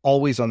creators, we're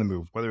always on the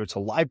move. Whether it's a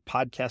live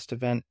podcast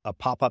event, a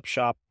pop-up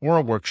shop, or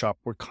a workshop,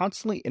 we're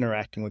constantly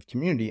interacting with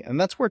community, and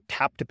that's where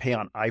Tap to Pay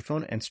on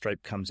iPhone and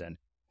Stripe comes in.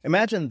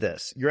 Imagine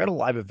this. You're at a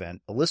live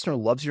event, a listener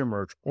loves your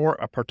merch, or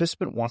a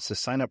participant wants to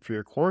sign up for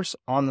your course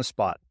on the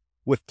spot.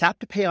 With Tap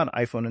to Pay on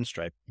iPhone and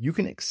Stripe, you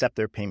can accept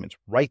their payments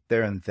right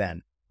there and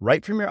then,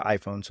 right from your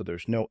iPhone, so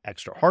there's no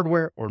extra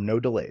hardware or no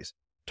delays.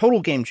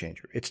 Total game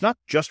changer. It's not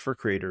just for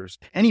creators.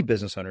 Any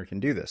business owner can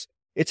do this.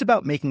 It's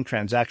about making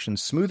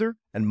transactions smoother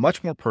and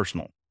much more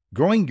personal,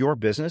 growing your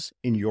business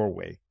in your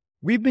way.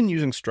 We've been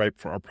using Stripe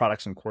for our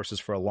products and courses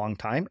for a long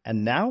time,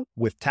 and now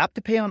with Tap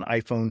to Pay on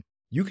iPhone,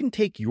 you can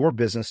take your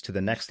business to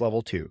the next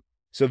level too.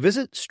 So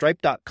visit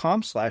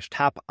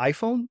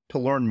stripe.com/tapiphone to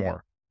learn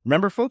more.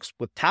 Remember, folks,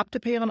 with Tap to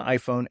Pay on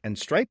iPhone and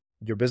Stripe,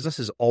 your business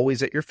is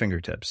always at your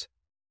fingertips.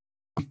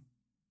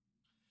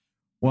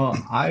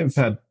 Well, I've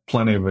had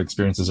plenty of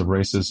experiences of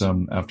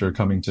racism after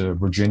coming to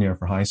Virginia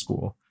for high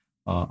school.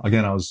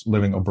 Again, I was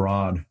living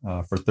abroad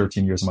for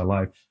 13 years of my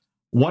life.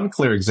 One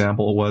clear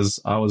example was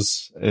I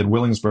was in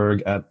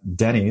Williamsburg at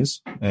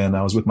Denny's, and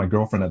I was with my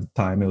girlfriend at the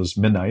time. It was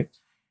midnight,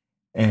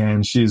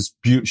 and she was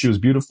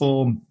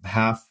beautiful,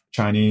 half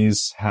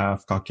Chinese,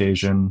 half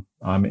Caucasian.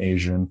 I'm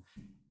Asian.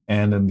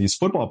 And then these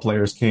football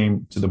players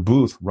came to the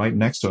booth right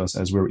next to us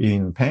as we were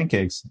eating the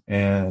pancakes.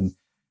 And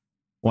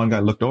one guy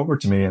looked over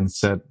to me and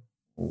said,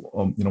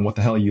 what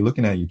the hell are you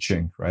looking at, you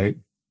chink, right?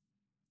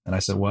 And I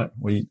said, what?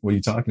 What are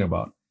you talking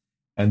about?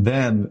 And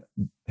then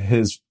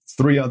his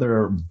 3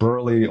 other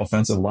burly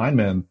offensive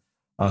linemen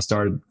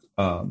started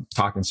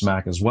talking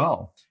smack as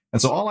well. And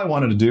so all I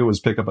wanted to do was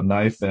pick up a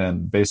knife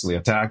and basically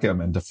attack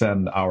him and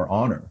defend our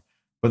honor.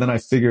 But then I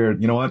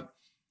figured, you know what?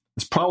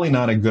 It's probably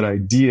not a good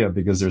idea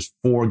because there's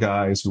 4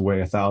 guys who weigh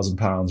 1,000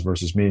 pounds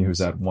versus me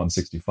who's at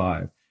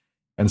 165.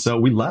 And so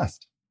we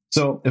left.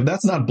 So if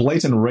that's not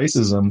blatant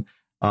racism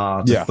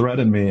to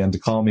threaten me and to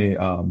call me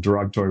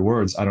derogatory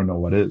words, I don't know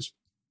what is.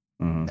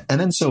 Mm-hmm.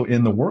 And then so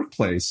in the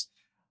workplace,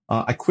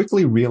 I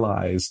quickly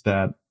realized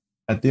that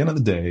at the end of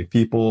the day,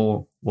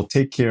 people will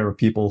take care of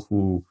people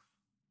who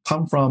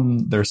come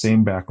from their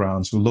same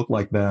backgrounds, who look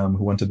like them,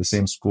 who went to the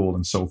same school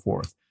and so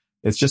forth.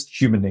 It's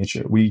just human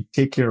nature. We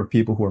take care of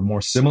people who are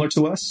more similar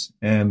to us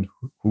and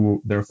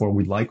who therefore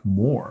we like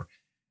more.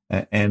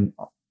 And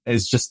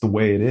it's just the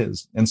way it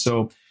is. And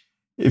so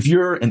if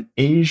you're an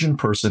Asian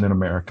person in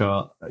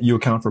America, you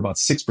account for about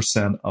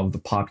 6% of the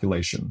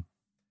population.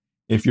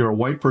 If you're a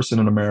white person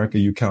in America,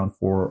 you count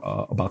for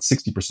about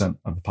 60%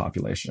 of the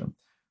population.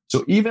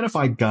 So even if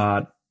I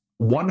got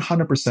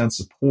 100%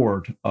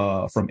 support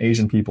from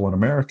Asian people in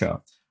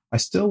America, I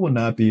still would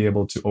not be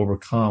able to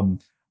overcome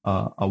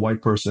a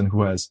white person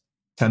who has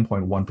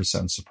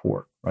 10.1%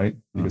 support, right?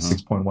 Because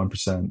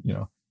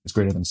 6.1%, is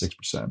greater than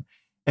 6%.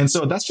 And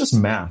so that's just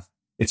math.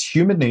 It's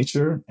human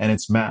nature and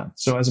it's math.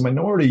 So as a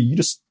minority, you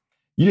just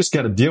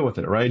got to deal with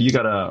it, right? You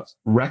got to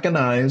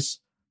recognize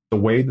the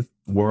way the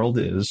world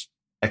is,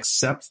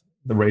 accept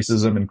the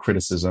racism and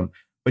criticism,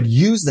 but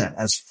use that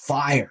as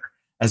fire,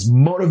 as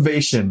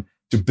motivation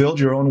to build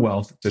your own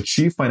wealth, to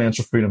achieve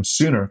financial freedom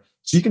sooner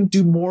so you can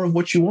do more of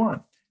what you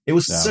want. It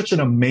was such an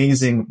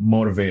amazing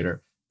motivator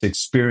to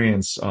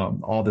experience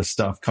all this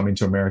stuff coming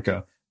to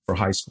America for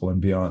high school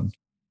and beyond.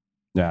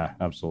 Yeah,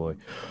 absolutely.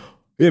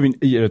 I mean,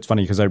 it's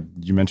funny because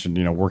you mentioned,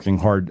 working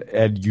hard.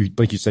 Ed,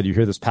 like you said, you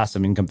hear this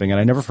passive income thing. And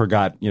I never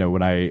forgot,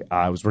 when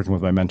I was working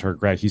with my mentor,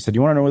 Greg, he said,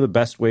 you want to know the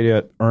best way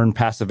to earn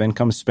passive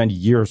income? Spend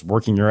years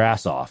working your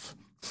ass off.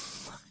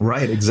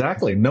 Right,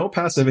 exactly. No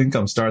passive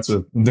income starts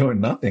with doing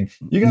nothing.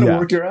 You got to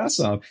work your ass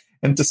off.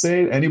 And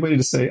anybody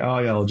to say, oh,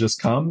 yeah, it'll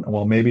just come.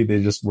 Well, maybe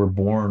they just were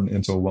born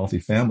into a wealthy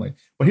family.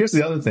 But here's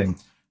the other thing.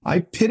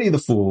 I pity the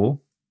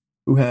fool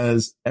who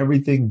has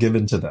everything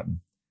given to them.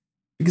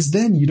 Because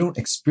then you don't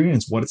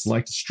experience what it's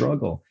like to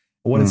struggle,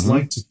 what it's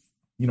like to,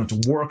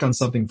 to work on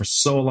something for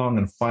so long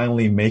and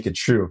finally make it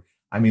true.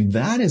 I mean,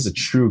 that is a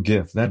true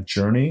gift. That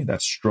journey,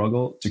 that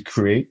struggle to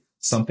create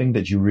something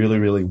that you really,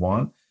 really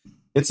want.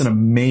 It's an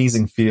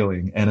amazing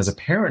feeling. And as a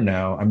parent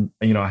now,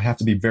 I have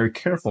to be very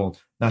careful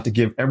not to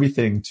give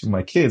everything to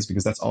my kids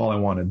because that's all I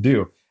want to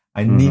do.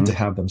 I need to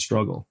have them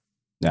struggle.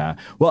 Yeah.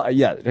 Well,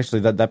 actually,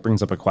 that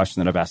brings up a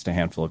question that I've asked a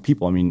handful of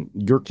people. I mean,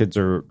 your kids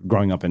are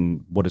growing up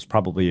in what is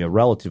probably a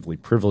relatively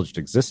privileged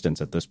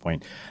existence at this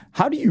point.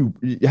 How do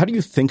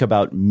you think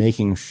about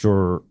making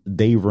sure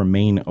they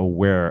remain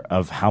aware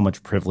of how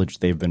much privilege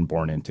they've been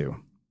born into?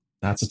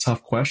 That's a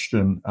tough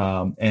question.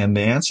 And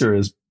the answer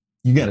is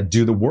you got to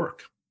do the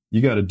work.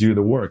 You got to do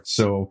the work.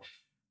 So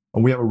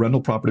we have a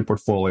rental property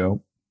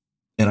portfolio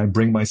and I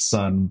bring my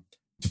son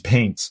to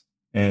paint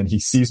and he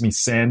sees me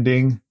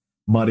sanding,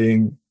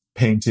 mudding,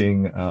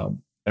 painting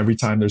every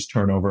time there's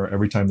turnover,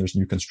 every time there's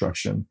new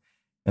construction.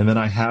 And then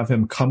I have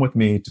him come with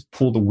me to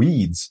pull the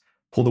weeds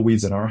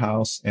in our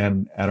house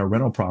and at our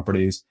rental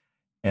properties.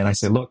 And I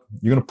say, look,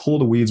 you're going to pull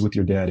the weeds with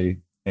your daddy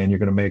and you're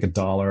going to make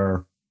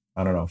 $1,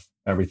 I don't know,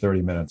 every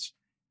 30 minutes.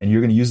 And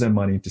you're going to use that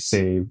money to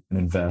save and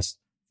invest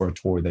for a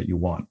toy that you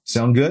want.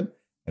 Sound good?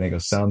 And I go,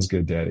 sounds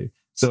good, daddy.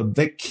 So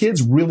the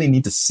kids really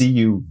need to see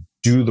you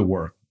do the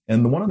work.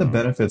 And one of the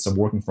benefits of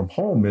working from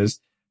home is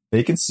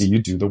they can see you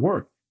do the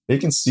work. They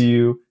can see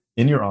you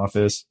in your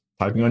office,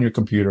 typing on your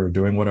computer,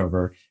 doing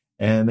whatever.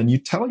 And then you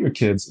tell your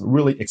kids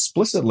really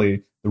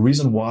explicitly, the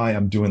reason why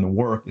I'm doing the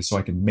work is so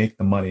I can make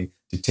the money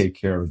to take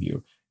care of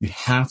you. You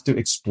have to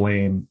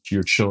explain to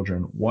your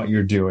children what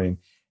you're doing,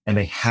 and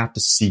they have to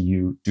see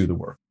you do the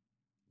work.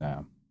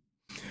 Yeah.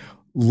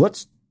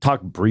 Let's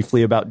talk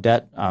briefly about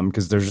debt,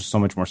 because there's just so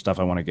much more stuff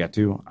I want to get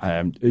to.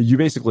 You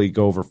basically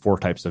go over 4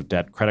 types of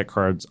debt: credit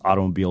cards,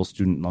 automobiles,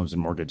 student loans,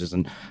 and mortgages.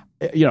 And,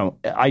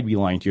 I'd be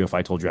lying to you if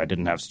I told you I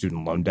didn't have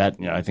student loan debt.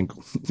 I think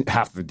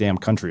half the damn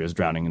country is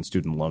drowning in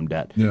student loan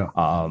debt. Yeah.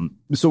 I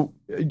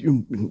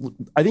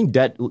think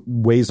debt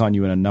weighs on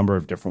you in a number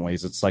of different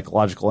ways. It's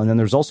psychological. And then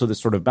there's also this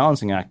sort of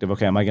balancing act of,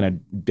 okay, am I going to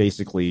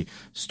basically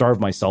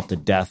starve myself to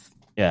death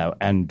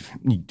and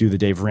do the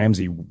Dave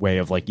Ramsey way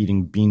of like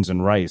eating beans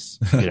and rice,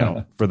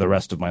 for the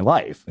rest of my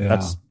life? Yeah.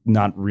 That's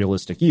not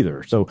realistic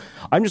either. So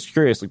I'm just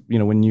curious,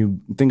 when you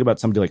think about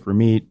somebody like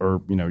Ramit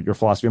or, your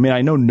philosophy,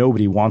 I know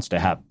nobody wants to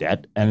have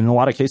debt. And in a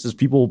lot of cases,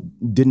 people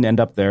didn't end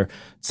up there.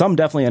 Some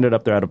definitely ended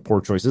up there out of poor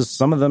choices.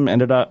 Some of them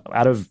ended up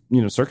out of,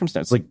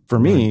 circumstance. Like for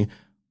me,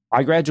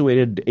 I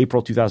graduated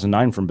April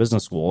 2009 from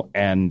business school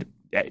and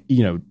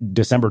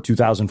December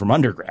 2000 from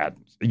undergrad.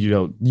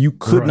 You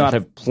could not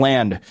have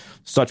planned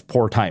such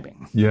poor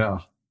timing. Yeah.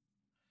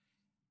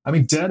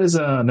 Debt is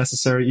a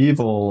necessary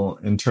evil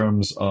in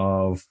terms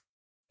of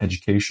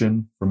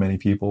education for many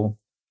people.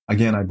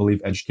 Again, I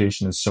believe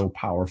education is so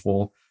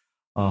powerful.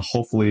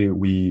 Hopefully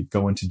we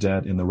go into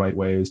debt in the right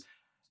ways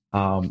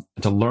to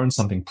learn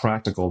something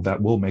practical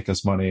that will make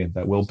us money,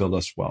 that will build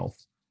us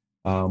wealth.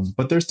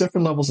 But there's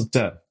different levels of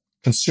debt.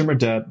 Consumer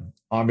debt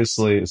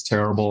obviously is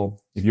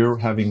terrible. If you're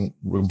having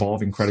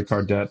revolving credit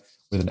card debt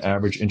with an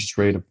average interest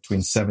rate of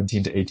between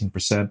 17 to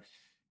 18%,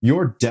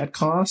 your debt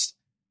cost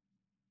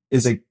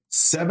is a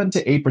 7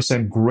 to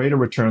 8% greater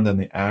return than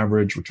the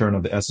average return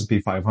of the S&P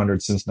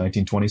 500 since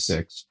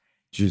 1926.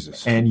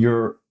 Jesus. And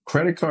your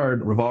credit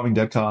card revolving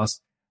debt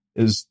cost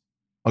is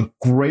a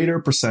greater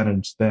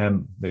percentage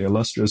than the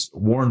illustrious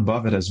Warren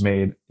Buffett has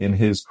made in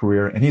his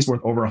career, and he's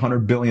worth over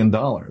 $100 billion.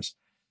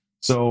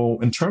 So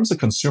in terms of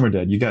consumer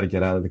debt, you got to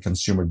get out of the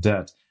consumer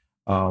debt.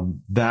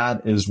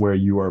 That is where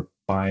you are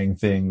buying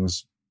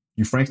things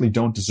you frankly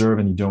don't deserve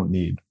and you don't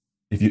need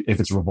if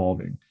it's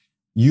revolving.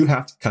 You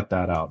have to cut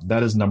that out.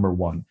 That is number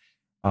one.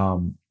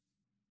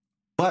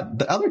 But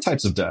the other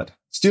types of debt,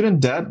 student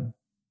debt,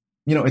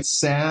 it's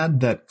sad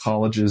that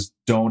colleges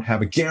don't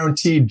have a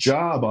guaranteed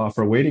job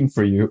offer waiting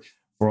for you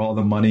for all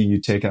the money you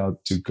take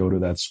out to go to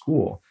that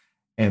school.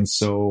 And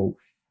so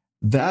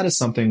that is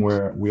something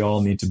where we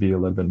all need to be a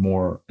little bit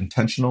more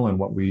intentional in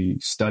what we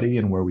study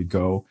and where we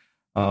go.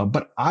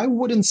 But I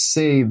wouldn't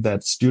say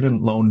that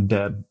student loan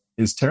debt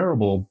is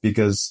terrible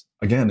because,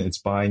 again, it's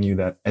buying you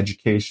that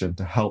education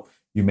to help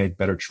you make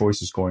better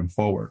choices going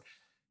forward.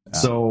 Yeah.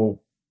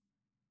 So,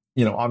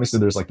 obviously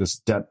there's like this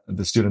debt,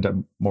 the student debt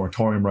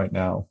moratorium right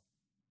now.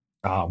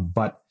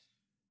 But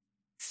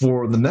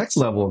for the next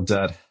level of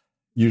debt,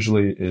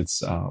 usually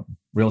it's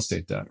real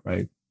estate debt,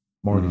 right?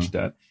 Mortgage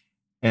debt.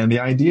 And the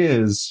idea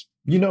is,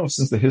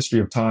 since the history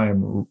of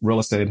time, real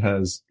estate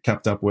has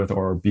kept up with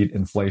or beat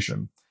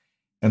inflation.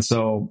 And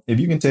so if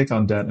you can take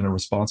on debt in a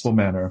responsible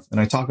manner, and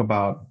I talk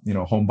about,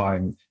 home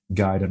buying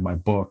guide in my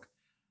book,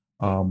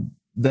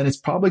 then it's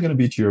probably going to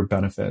be to your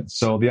benefit.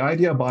 So the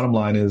idea, bottom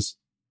line, is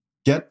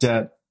get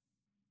debt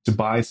to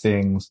buy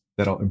things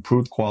that'll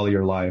improve the quality of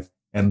your life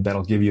and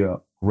that'll give you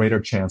a greater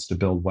chance to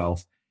build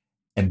wealth.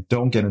 And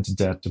don't get into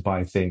debt to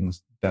buy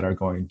things that are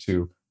going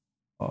to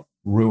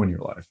ruin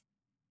your life.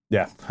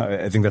 Yeah,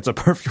 I think that's a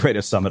perfect way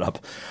to sum it up.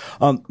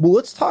 Well,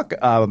 let's talk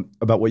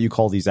about what you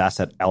call these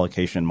asset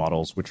allocation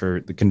models, which are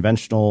the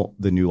conventional,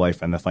 the New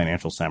Life, and the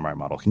financial samurai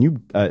model. Can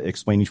you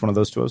explain each one of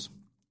those to us?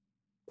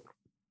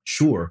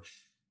 Sure.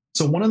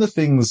 So one of the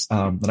things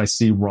that I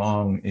see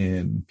wrong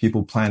in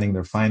people planning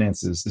their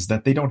finances is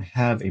that they don't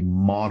have a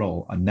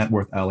model, a net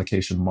worth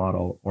allocation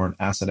model or an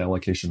asset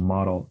allocation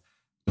model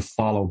to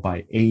follow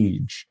by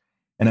age.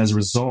 And as a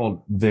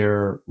result,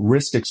 their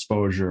risk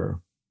exposure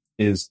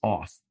is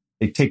off.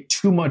 They take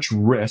too much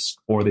risk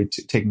or they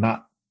take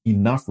not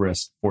enough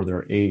risk for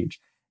their age.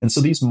 And so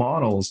these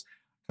models,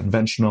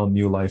 conventional,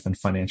 New Life, and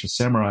financial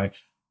samurai,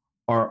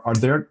 are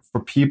there for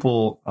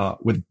people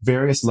with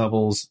various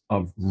levels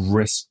of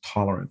risk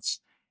tolerance.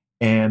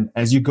 And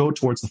as you go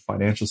towards the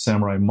financial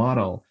samurai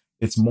model,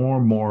 it's more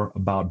and more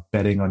about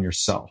betting on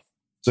yourself.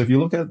 So if you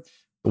look at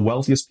the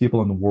wealthiest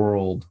people in the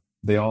world,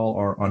 they all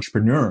are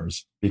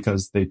entrepreneurs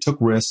because they took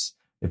risks,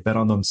 they bet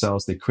on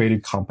themselves, they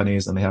created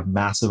companies, and they have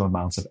massive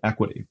amounts of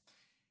equity.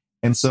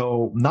 And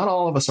so not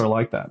all of us are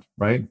like that,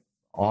 right?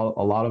 A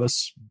lot of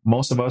us,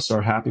 most of us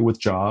are happy with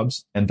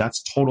jobs, and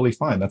that's totally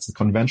fine. That's the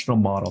conventional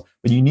model.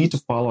 But you need to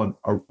follow an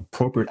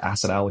appropriate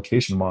asset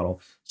allocation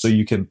model so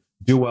you can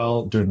do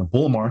well during the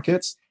bull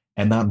markets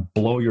and not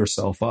blow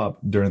yourself up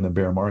during the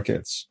bear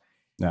markets.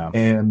 Yeah.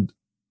 And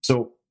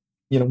so,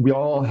 we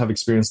all have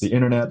experienced the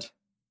internet,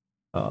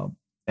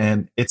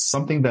 and it's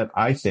something that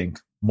I think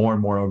more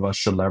and more of us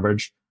should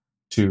leverage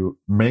to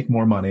make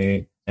more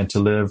money and to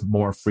live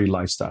more free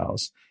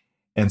lifestyles.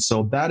 And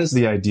so that is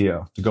the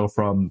idea, to go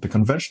from the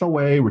conventional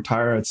way,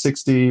 retire at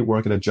 60,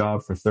 work at a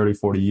job for 30,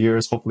 40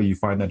 years. Hopefully you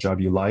find that job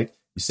you like,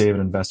 you save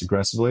and invest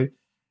aggressively.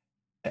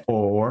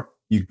 Or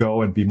you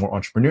go and be more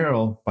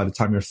entrepreneurial. By the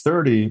time you're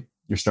 30,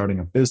 you're starting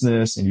a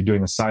business and you're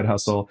doing a side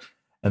hustle,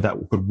 and that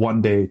could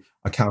one day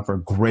account for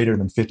greater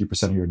than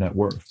 50% of your net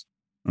worth.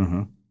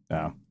 Mm-hmm.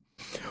 Yeah.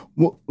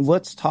 Well,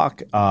 let's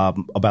talk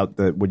about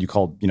what you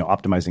call,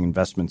 optimizing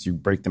investments. You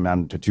break them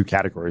down into two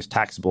categories: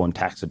 taxable and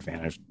tax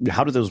advantage.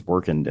 How do those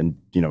work? And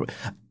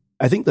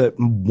I think that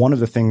one of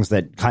the things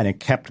that kind of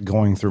kept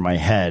going through my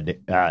head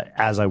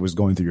as I was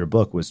going through your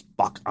book was,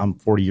 fuck, I'm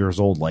 40 years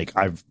old. Like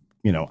I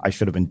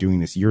should have been doing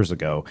this years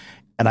ago.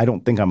 And I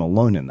don't think I'm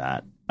alone in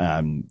that.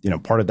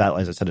 Part of that,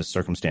 as I said, is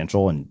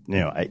circumstantial. And,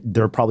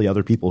 there are probably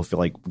other people who feel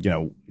like,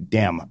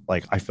 damn,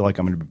 like I feel like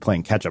I'm going to be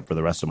playing catch up for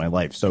the rest of my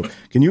life. So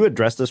can you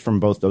address this from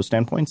both those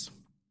standpoints?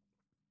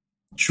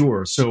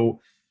 Sure. So,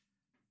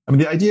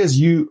 the idea is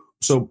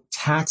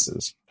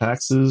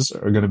taxes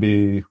are going to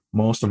be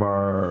most of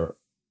our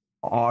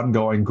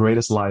ongoing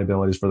greatest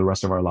liabilities for the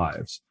rest of our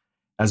lives.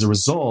 As a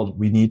result,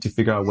 we need to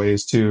figure out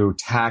ways to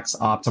tax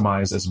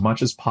optimize as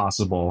much as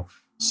possible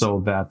so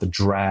that the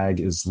drag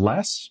is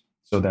less,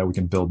 so that we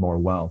can build more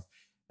wealth.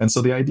 And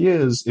so the idea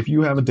is, if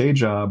you have a day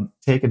job,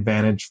 take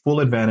full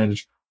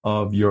advantage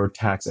of your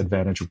tax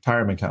advantage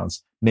retirement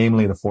accounts,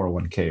 namely the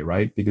 401k,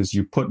 right? Because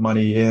you put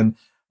money in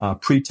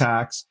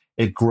pre-tax,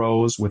 it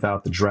grows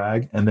without the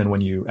drag. And then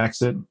when you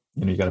exit,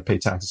 you got to pay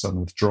taxes on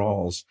the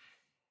withdrawals.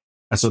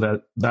 And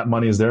so that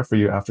money is there for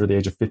you after the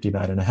age of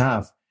 59 and a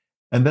half.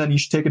 And then you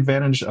should take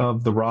advantage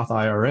of the Roth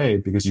IRA,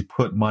 because you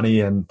put money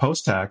in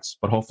post-tax,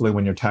 but hopefully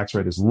when your tax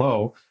rate is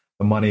low,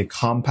 the money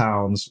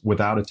compounds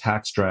without a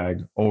tax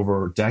drag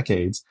over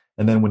decades.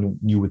 And then when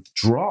you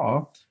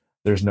withdraw,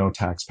 there's no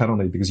tax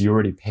penalty because you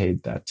already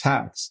paid that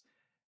tax.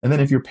 And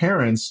then if your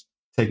parents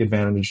take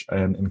advantage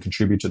and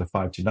contribute to the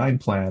 529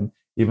 plan,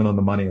 even though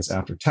the money is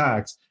after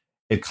tax,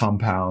 it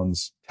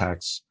compounds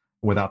tax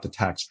without the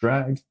tax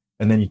drag.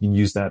 And then you can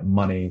use that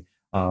money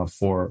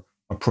for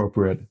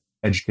appropriate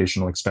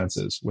educational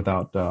expenses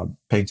without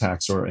paying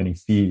tax or any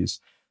fees.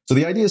 So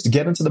the idea is to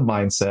get into the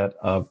mindset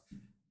of,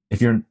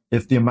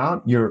 if the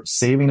amount you're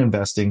saving and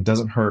investing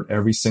doesn't hurt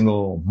every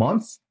single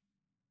month,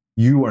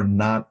 you are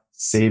not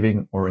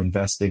saving or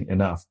investing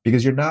enough,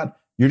 because you're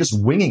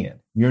just winging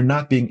it. You're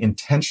not being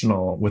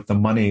intentional with the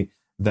money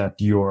that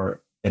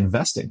you're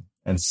investing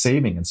and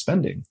saving and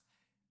spending.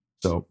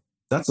 So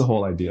that's the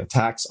whole idea,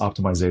 tax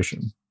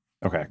optimization.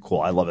 Okay, cool.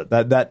 I love it.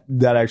 That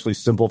actually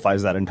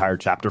simplifies that entire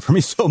chapter for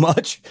me so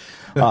much.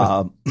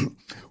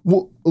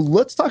 Well,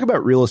 let's talk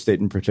about real estate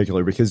in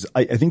particular, because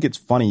I think it's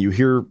funny. You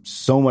hear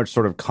so much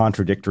sort of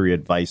contradictory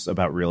advice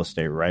about real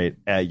estate, right?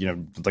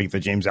 Like the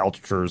James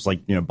Altucher's,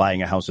 like,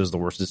 buying a house is the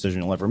worst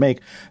decision you'll ever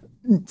make.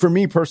 For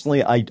me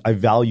personally, I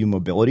value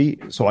mobility,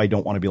 so I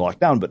don't want to be locked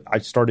down. But I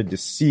started to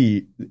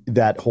see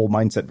that whole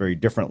mindset very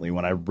differently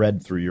when I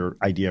read through your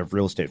idea of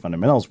real estate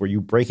fundamentals, where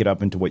you break it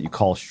up into what you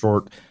call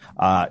short,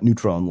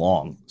 neutral, and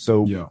long.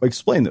 So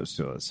explain those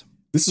to us.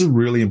 This is a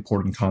really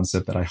important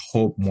concept that I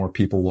hope more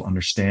people will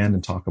understand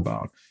and talk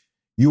about.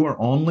 You are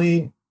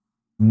only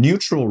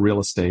neutral real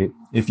estate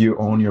if you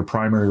own your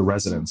primary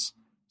residence.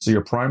 So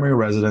your primary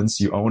residence,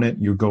 you own it,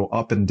 you go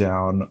up and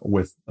down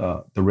with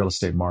the real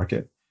estate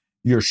market.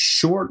 You're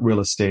short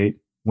real estate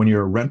when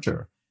you're a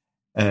renter.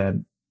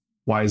 And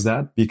why is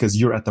that? Because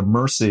you're at the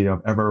mercy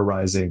of ever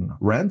rising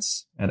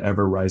rents and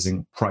ever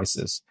rising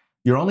prices.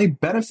 You're only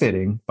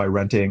benefiting by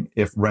renting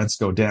if rents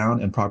go down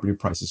and property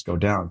prices go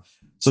down.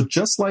 So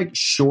just like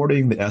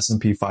shorting the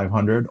S&P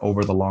 500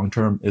 over the long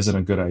term isn't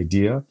a good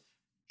idea,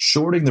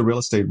 shorting the real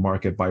estate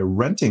market by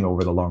renting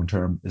over the long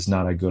term is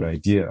not a good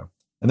idea.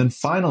 And then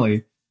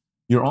finally,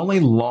 you're only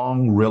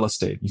long real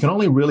estate. You can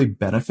only really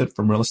benefit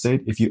from real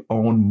estate if you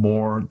own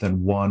more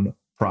than one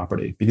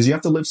property, because you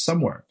have to live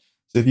somewhere.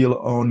 So if you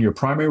own your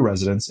primary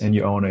residence and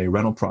you own a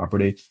rental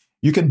property,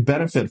 you can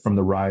benefit from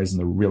the rise in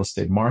the real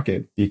estate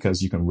market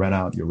because you can rent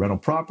out your rental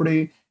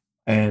property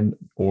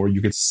or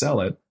you could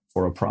sell it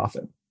for a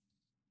profit.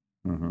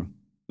 Mm-hmm.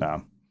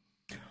 Yeah.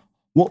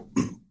 Well,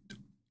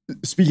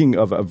 speaking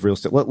of real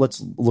estate,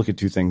 let's look at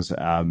two things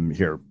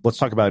here. Let's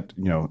talk about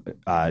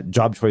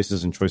job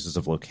choices and choices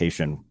of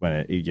location.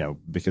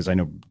 Because I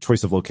know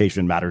choice of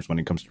location matters when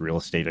it comes to real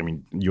estate. I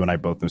mean, you and I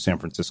both know San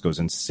Francisco is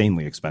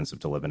insanely expensive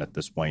to live in at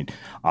this point.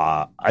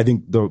 I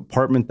think the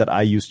apartment that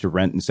I used to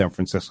rent in San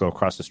Francisco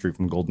across the street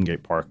from Golden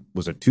Gate Park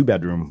was a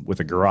 2-bedroom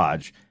with a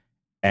garage,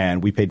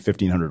 and we paid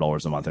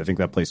 $1,500 a month. I think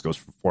that place goes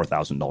for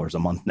 $4,000 a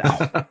month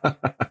now.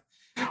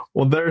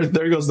 Well,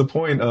 there goes the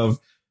point of,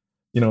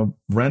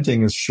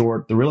 renting is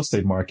short the real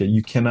estate market.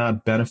 You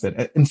cannot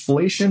benefit.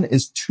 Inflation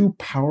is too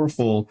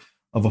powerful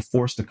of a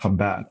force to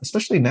combat,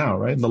 especially now,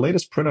 right? The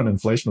latest print on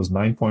inflation was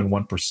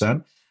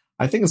 9.1%.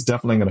 I think it's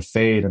definitely going to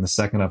fade in the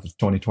second half of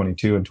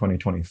 2022 and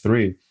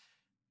 2023.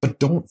 But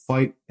don't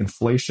fight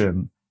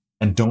inflation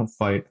and don't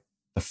fight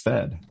the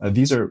Fed.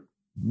 These are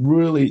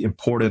really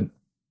important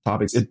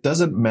topics. It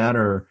doesn't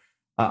matter.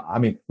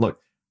 Look,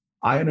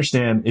 I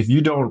understand if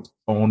you don't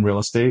own real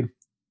estate,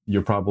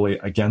 you're probably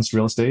against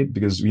real estate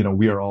because,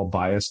 we are all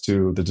biased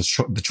to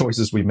the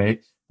choices we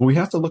make. But we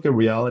have to look at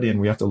reality, and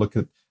we have to look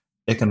at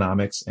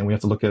economics, and we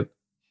have to look at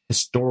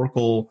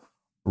historical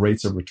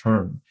rates of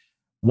return.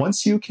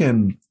 Once you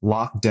can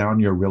lock down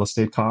your real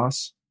estate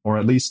costs, or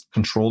at least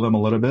control them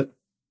a little bit,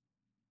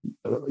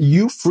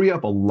 you free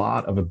up a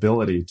lot of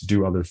ability to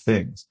do other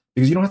things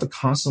because you don't have to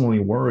constantly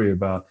worry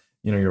about,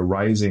 your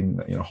rising,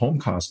 home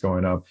costs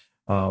going up.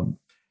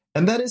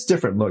 And that is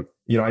different. Look,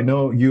 I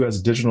know you as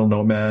a digital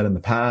nomad in the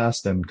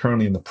past and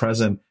currently in the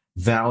present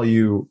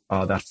value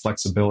that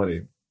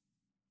flexibility.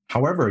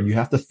 However, you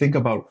have to think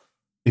about,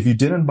 if you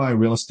didn't buy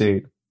real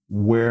estate,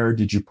 where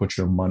did you put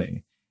your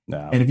money?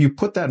 No. And if you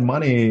put that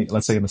money,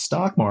 let's say in the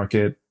stock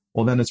market,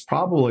 well, then it's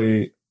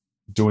probably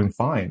doing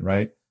fine,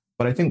 right?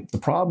 But I think the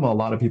problem a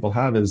lot of people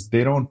have is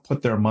they don't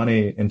put their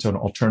money into an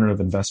alternative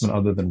investment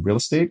other than real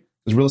estate,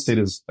 because real estate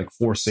is like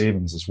for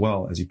savings as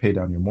well as you pay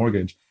down your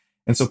mortgage.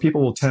 And so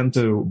people will tend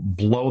to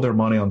blow their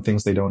money on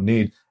things they don't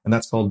need. And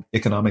that's called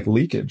economic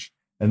leakage.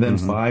 And then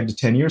 5 to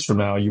 10 years from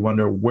now, you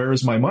wonder, where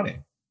is my money?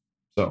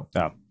 So,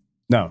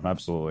 no,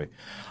 absolutely.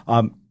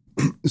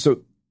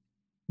 So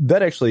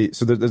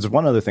there's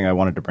one other thing I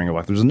wanted to bring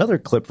up. There's another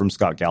clip from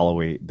Scott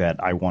Galloway that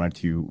I wanted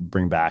to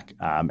bring back.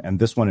 And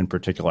this one in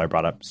particular, I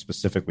brought up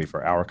specifically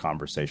for our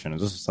conversation.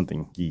 And this is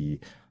something he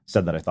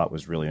said that I thought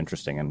was really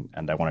interesting.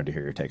 And I wanted to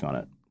hear your take on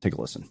it. Take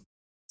a listen.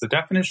 The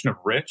definition of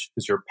rich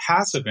is your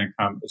passive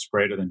income is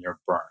greater than your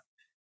burn.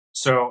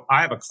 So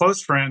I have a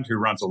close friend who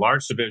runs a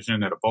large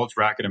division at a bulge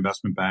bracket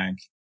investment bank,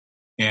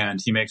 and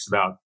he makes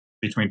about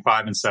between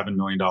 $5 and $7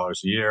 million a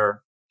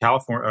year.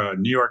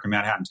 New York and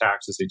Manhattan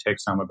taxes, he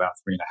takes home about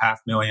 $3.5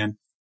 million.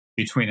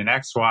 Between an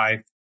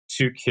ex-wife,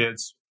 2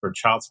 kids for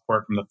child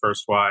support from the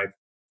first wife,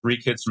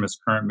 3 kids from his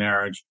current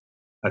marriage,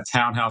 a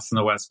townhouse in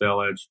the West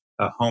Village,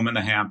 a home in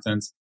the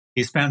Hamptons,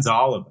 he spends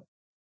all of it.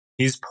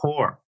 He's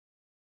poor.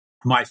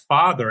 My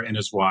father and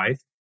his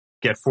wife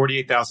get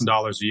 $48,000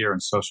 a year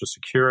in Social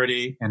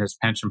Security and his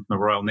pension from the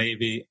Royal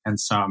Navy and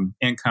some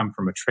income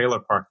from a trailer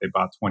park they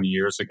bought 20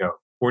 years ago.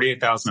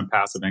 $48,000 in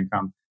passive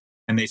income,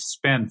 and they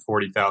spend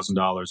 $40,000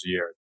 a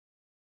year.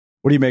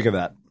 What do you make of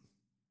that?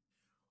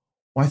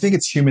 Well, I think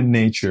it's human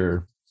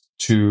nature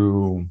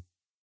to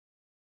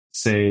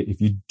say if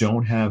you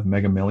don't have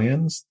mega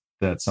millions,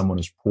 that someone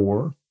is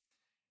poor,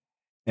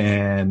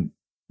 and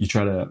you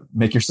try to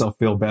make yourself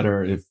feel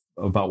better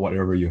about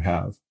whatever you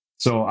have.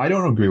 So I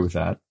don't agree with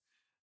that.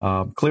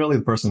 Clearly,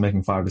 the person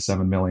making $5 to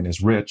 $7 million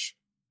is rich.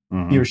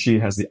 He or she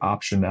has the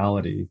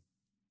optionality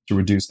to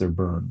reduce their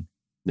burn.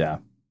 Yeah.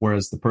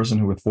 Whereas the person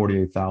who with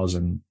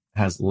 48,000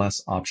 has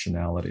less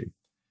optionality.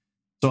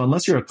 So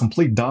unless you're a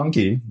complete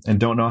donkey and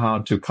don't know how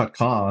to cut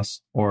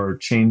costs or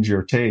change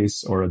your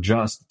tastes or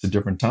adjust to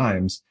different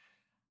times,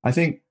 I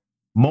think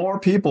more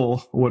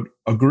people would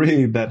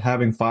agree that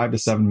having $5 to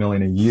 $7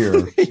 million a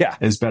year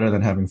is better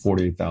than having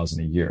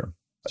 48,000 a year.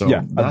 So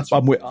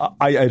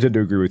I tend to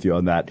agree with you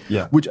on that.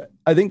 Yeah. Which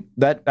I think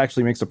that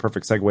actually makes a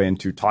perfect segue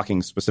into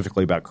talking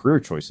specifically about career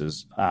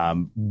choices.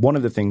 One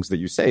of the things that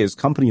you say is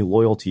company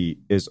loyalty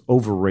is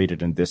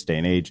overrated in this day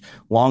and age.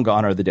 Long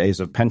gone are the days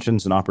of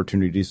pensions and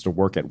opportunities to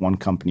work at one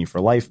company for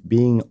life.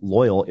 Being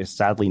loyal is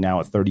sadly now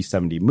a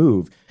 30-70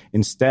 move.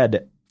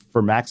 Instead,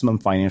 for maximum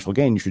financial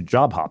gain, you should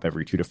job hop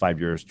every 2 to 5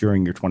 years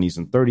during your 20s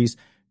and 30s.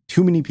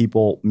 Too many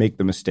people make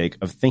the mistake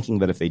of thinking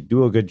that if they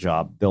do a good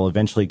job, they'll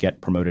eventually get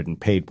promoted and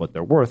paid what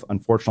they're worth.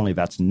 Unfortunately,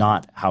 that's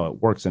not how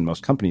it works in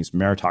most companies.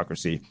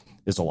 Meritocracy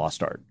is a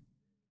lost art.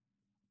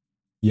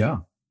 Yeah.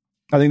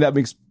 I think that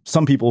makes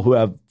some people who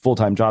have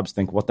full-time jobs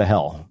think, what the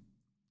hell?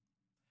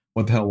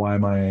 What the hell? Why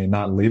am I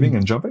not leaving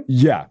and jumping?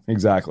 Yeah,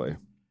 exactly.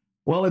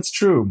 Well, it's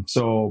true.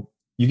 So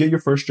you get your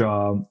first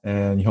job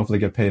and you hopefully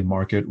get paid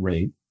market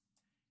rate.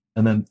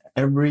 And then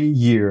every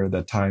year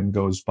that time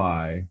goes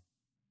by,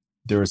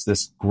 there's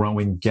this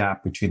growing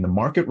gap between the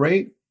market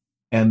rate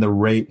and the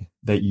rate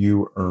that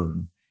you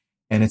earn.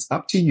 And it's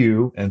up to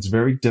you, and it's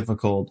very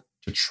difficult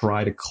to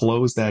try to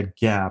close that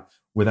gap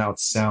without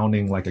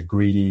sounding like a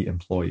greedy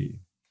employee.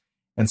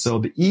 And so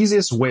the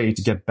easiest way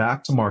to get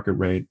back to market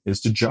rate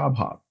is to job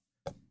hop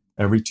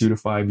every 2 to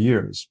 5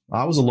 years.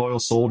 I was a loyal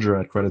soldier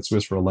at Credit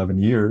Suisse for 11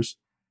 years.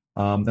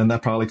 And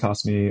that probably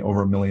cost me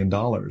over $1 million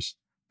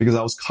because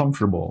I was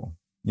comfortable.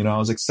 I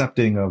was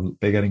accepting of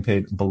getting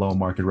paid below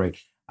market rate.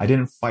 I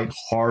didn't fight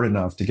hard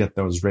enough to get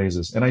those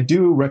raises. And I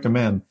do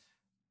recommend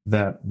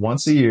that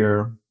once a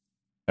year,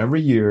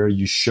 every year,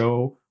 you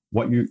show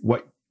what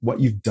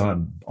you've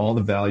done, all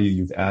the value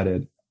you've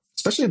added,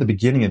 especially at the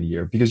beginning of the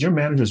year, because your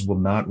managers will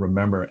not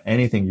remember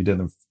anything you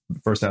did in the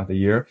first half of the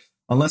year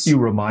unless you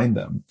remind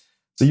them.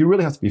 So you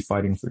really have to be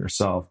fighting for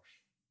yourself.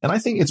 And I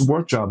think it's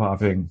worth job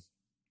hopping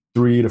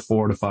 3 to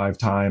 4 to 5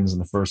 times in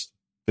the first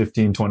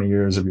 15, 20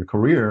 years of your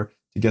career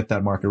to get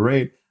that market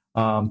rate,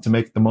 to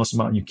make the most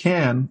amount you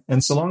can.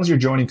 And so long as you're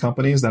joining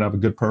companies that have a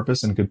good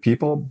purpose and good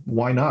people,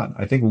 why not?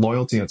 I think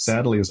loyalty,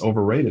 sadly, is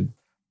overrated.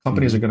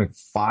 Companies are going to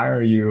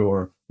fire you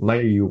or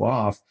lay you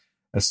off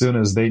as soon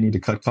as they need to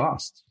cut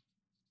costs.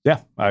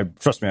 Yeah,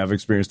 trust me, I've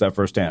experienced that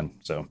firsthand.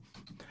 So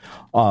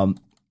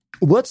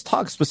let's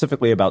talk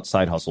specifically about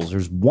side hustles.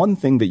 There's one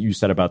thing that you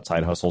said about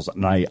side hustles,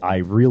 and I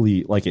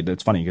really like it.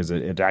 It's funny because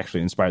it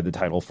actually inspired the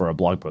title for a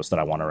blog post that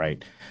I want to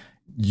write.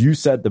 You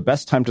said the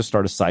best time to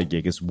start a side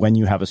gig is when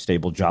you have a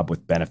stable job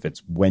with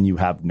benefits, when you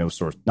have no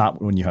source,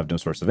 not when you have no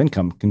source of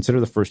income. Consider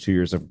the first 2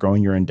 years of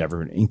growing your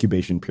endeavor an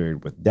incubation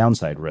period with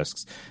downside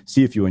risks.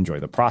 See if you enjoy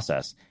the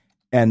process.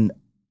 And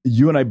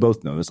you and I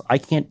both know this. I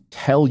can't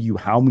tell you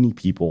how many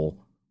people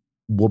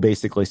will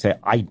basically say,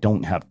 I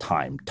don't have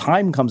time.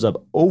 Time comes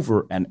up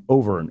over and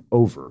over and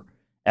over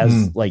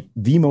as like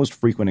the most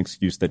frequent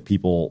excuse that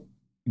people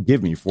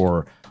give me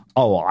for,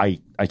 oh, I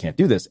can't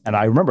do this. And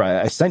I remember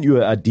I sent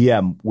you a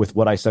DM with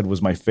what I said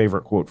was my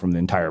favorite quote from the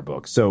entire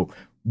book. So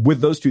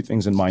with those two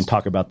things in mind,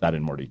 talk about that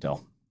in more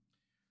detail.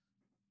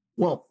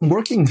 Well,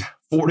 working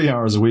 40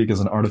 hours a week is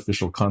an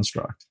artificial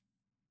construct.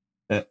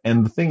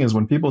 And the thing is,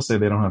 when people say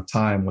they don't have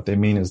time, what they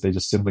mean is they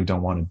just simply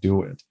don't want to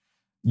do it.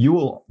 You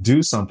will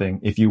do something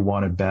if you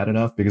want it bad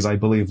enough, because I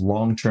believe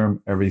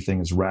long-term,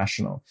 everything is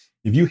rational.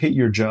 If you hate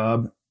your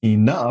job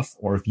enough,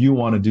 or if you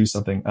want to do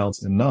something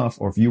else enough,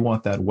 or if you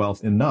want that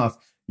wealth enough,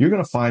 you're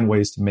going to find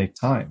ways to make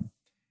time.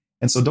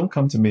 And so don't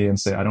come to me and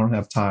say, I don't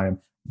have time,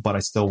 but I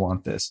still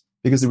want this.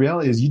 Because the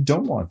reality is you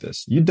don't want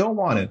this. You don't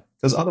want it,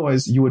 because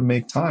otherwise you would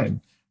make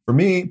time. For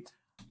me,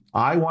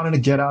 I wanted to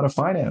get out of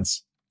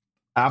finance.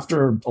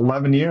 After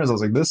 11 years, I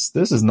was like, this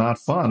is not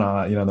fun.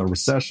 The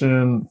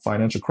recession,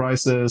 financial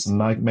crisis, and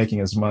not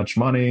making as much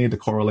money, the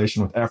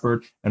correlation with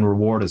effort and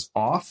reward is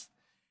off.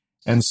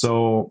 And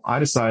so I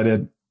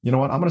decided, you know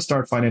what, I'm going to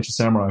start Financial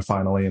Samurai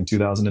finally in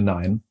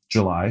 2009,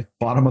 July,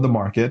 bottom of the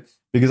market,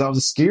 because I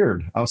was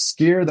scared. I was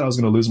scared that I was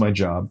going to lose my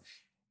job.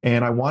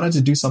 And I wanted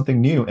to do something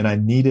new, and I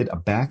needed a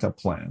backup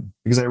plan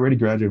because I already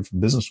graduated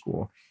from business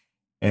school.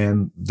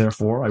 And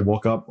therefore, I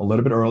woke up a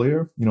little bit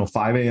earlier,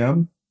 5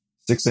 a.m.,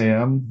 6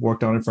 a.m.,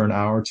 worked on it for an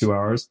hour, 2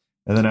 hours.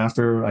 And then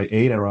after I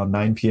ate at around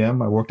 9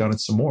 p.m., I worked on it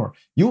some more.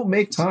 You will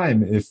make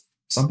time if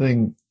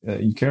something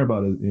you care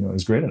about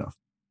is great enough.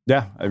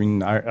 Yeah. I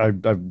mean, I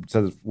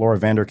said Laura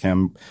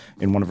Vanderkam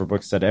in one of her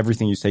books said,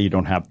 everything you say you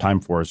don't have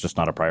time for is just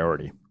not a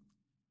priority.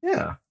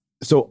 Yeah.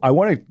 So I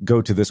want to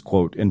go to this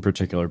quote in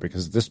particular,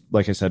 because this,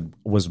 like I said,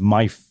 was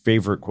my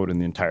favorite quote in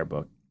the entire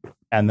book.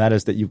 And that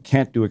is that you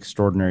can't do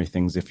extraordinary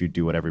things if you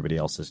do what everybody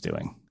else is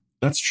doing.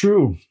 That's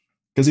true.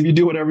 Because if you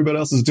do what everybody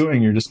else is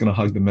doing, you're just going to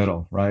hug the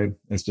middle, right?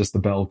 It's just the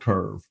bell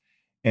curve.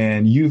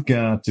 And you've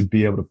got to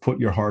be able to put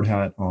your hard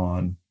hat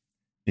on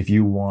if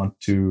you want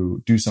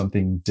to do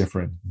something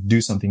different, do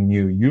something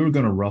new. You're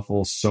going to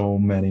ruffle so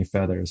many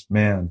feathers.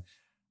 Man,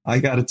 I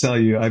got to tell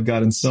you, I've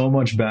gotten so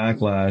much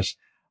backlash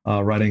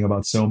writing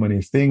about so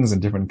many things and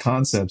different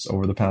concepts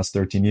over the past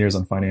 13 years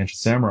on Financial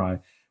Samurai.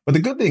 But the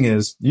good thing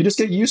is you just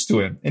get used to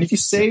it. And if you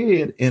say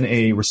it in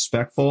a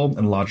respectful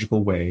and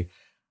logical way,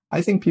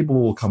 I think people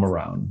will come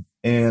around.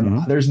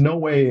 And there's no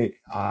way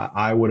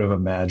I would have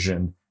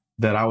imagined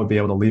that I would be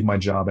able to leave my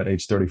job at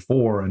age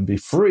 34 and be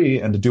free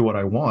and to do what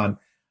I want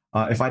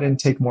if I didn't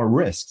take more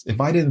risks.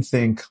 If I didn't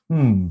think,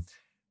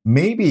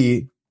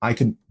 maybe I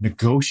can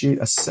negotiate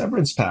a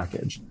severance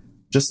package.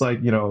 Just like,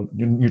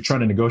 you're trying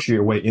to negotiate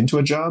your way into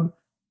a job.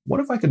 What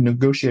if I could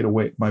negotiate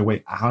my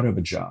way out of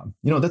a job?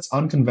 That's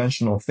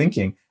unconventional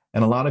thinking.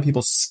 And a lot of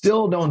people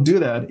still don't do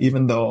that,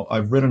 even though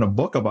I've written a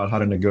book about how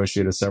to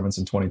negotiate a severance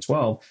in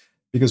 2012.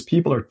 Because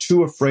people are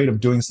too afraid of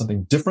doing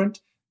something different.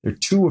 They're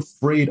too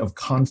afraid of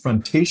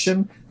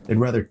confrontation. They'd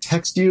rather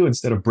text you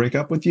instead of break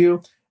up with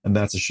you. And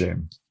that's a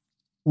shame.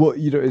 Well,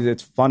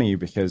 it's funny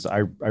because I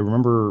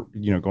remember,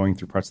 going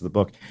through parts of the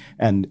book,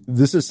 and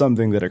this is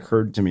something that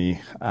occurred to me,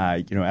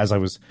 as I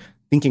was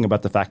thinking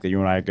about the fact that you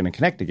and I are going to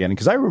connect again.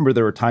 Because I remember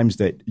there were times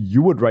that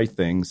you would write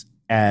things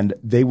and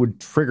they would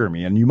trigger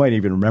me. And you might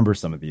even remember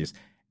some of these.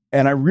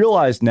 And I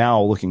realize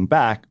now, looking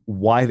back,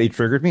 why they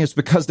triggered me is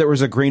because there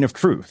was a grain of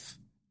truth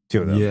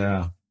to them.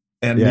 Yeah.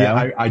 And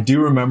I do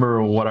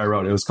remember what I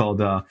wrote. It was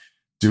called,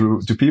 do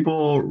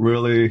people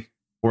really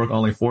work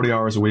only 40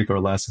 hours a week or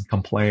less and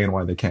complain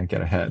why they can't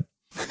get ahead?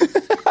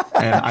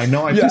 And I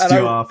know I pissed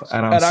you off,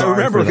 and I'm sorry. I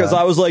remember because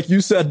I was like,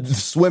 you said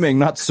swimming,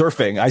 not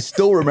surfing. I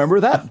still remember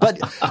that.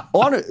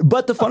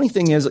 But the funny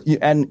thing is,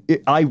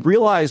 I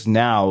realize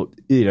now,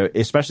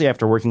 especially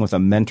after working with a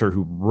mentor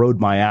who rode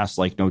my ass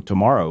like no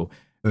tomorrow,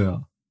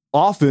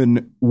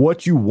 often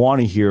what you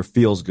want to hear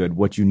feels good.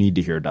 What you need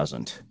to hear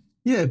doesn't.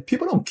 Yeah,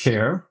 people don't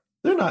care.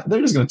 They're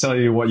just going to tell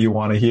you what you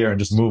want to hear and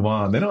just move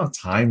on. They don't have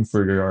time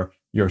for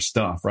your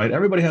stuff, right?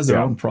 Everybody has their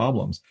own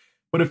problems.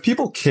 But if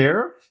people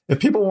care, if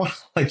people want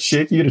to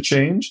shake you to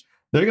change,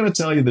 they're going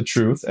to tell you the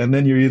truth. And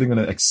then you're either going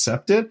to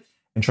accept it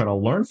and try to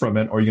learn from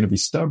it, or you're going to be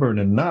stubborn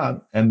and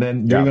not, and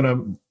then you're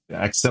going to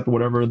accept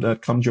whatever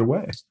that comes your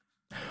way.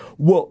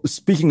 Well,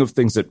 speaking of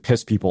things that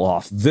piss people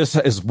off, this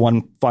is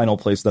one final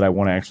place that I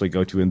want to actually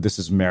go to, and this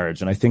is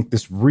marriage. And I think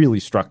this really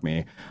struck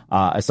me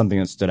as something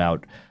that stood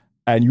out.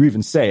 And you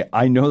even say,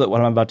 I know that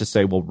what I'm about to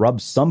say will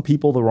rub some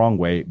people the wrong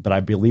way, but I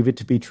believe it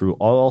to be true,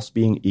 all else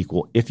being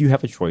equal. If you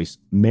have a choice,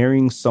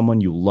 marrying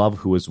someone you love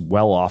who is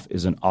well off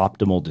is an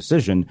optimal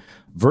decision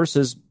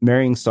versus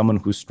marrying someone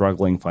who's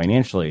struggling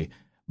financially.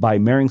 By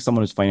marrying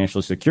someone who's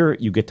financially secure,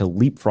 you get to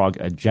leapfrog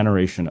a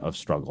generation of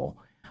struggle.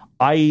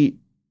 I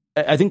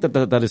think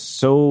that is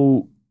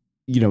so,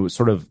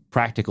 sort of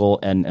practical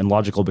and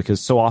logical, because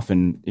so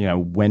often,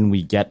 when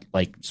we get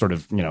like sort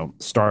of,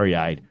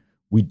 starry-eyed,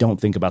 we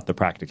don't think about the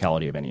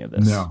practicality of any of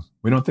this. No,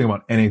 we don't think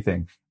about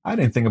anything. I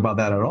didn't think about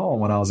that at all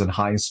when I was in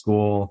high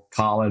school,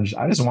 college.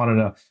 I just wanted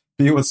to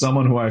be with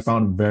someone who I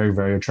found very,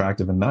 very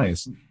attractive and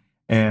nice.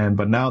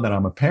 But now that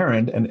I'm a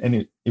parent, and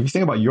if you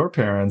think about your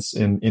parents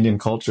in Indian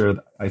culture,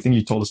 I think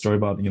you told a story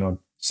about,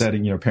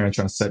 setting your parents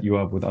trying to set you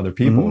up with other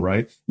people,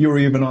 right? You were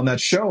even on that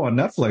show on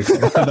Netflix.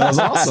 That was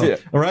awesome,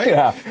 right?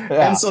 Yeah.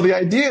 And so the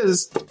idea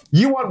is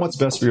you want what's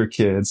best for your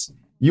kids.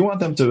 You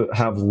want them to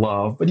have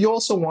love, but you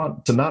also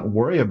want to not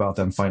worry about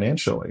them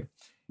financially.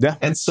 Yeah.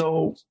 And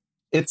so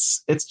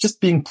it's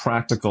just being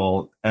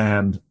practical.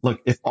 And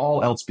look, if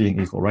all else being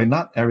equal, right?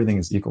 Not everything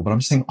is equal, but I'm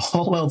just saying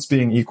all else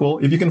being equal,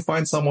 if you can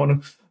find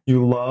someone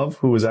you love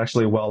who is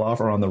actually well off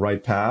or on the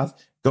right path,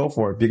 go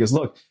for it. Because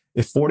look,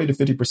 if 40 to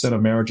 50%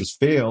 of marriages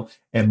fail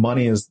and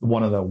money is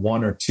one of the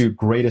one or two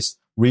greatest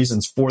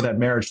reasons for that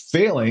marriage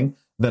failing,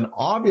 then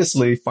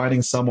obviously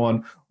finding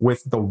someone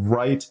with the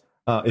right,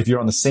 if you're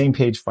on the same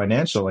page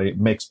financially,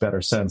 makes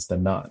better sense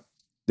than not.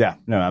 Yeah,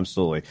 no,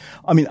 absolutely.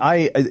 I mean,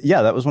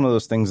 that was one of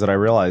those things that I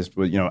realized,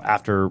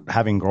 after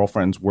having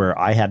girlfriends where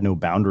I had no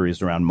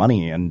boundaries around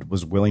money and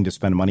was willing to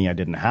spend money I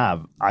didn't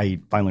have. I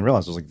finally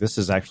realized I was like, this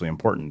is actually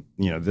important.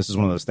 This is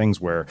one of those things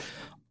where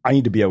I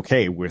need to be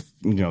okay with,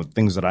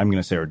 things that I'm going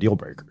to say are deal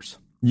breakers.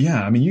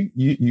 Yeah. I mean,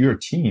 you're a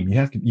team.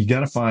 You got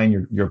to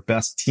find your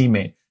best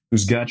teammate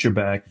who's got your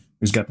back,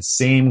 who's got the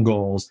same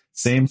goals,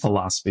 same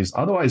philosophies.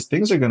 Otherwise,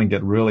 things are going to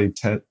get really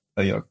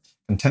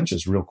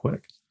contentious real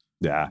quick.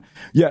 Yeah.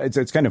 Yeah.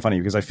 It's kind of funny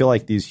because I feel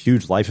like these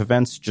huge life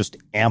events just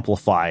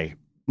amplify,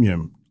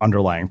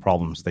 underlying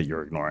problems that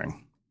you're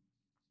ignoring.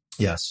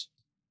 Yes.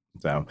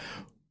 So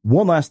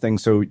one last thing.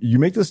 So you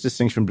make this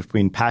distinction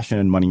between passion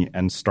and money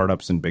and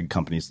startups and big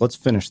companies. Let's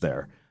finish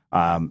there.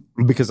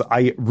 Because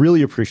I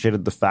really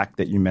appreciated the fact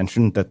that you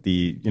mentioned that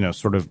the,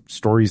 sort of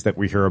stories that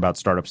we hear about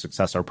startup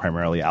success are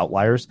primarily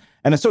outliers.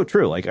 And it's so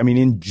true. Like, I mean,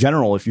 in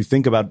general, if you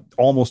think about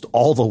almost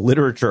all the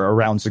literature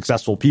around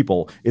successful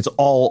people, it's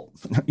all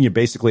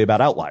basically about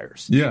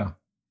outliers. Yeah.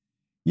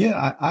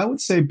 Yeah, I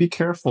would say be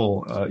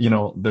careful.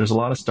 There's a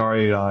lot of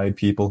starry-eyed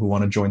people who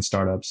want to join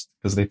startups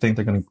because they think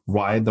they're going to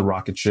ride the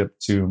rocket ship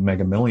to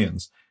mega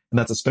millions. And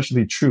that's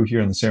especially true here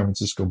in the San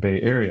Francisco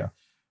Bay Area.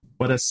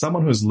 But as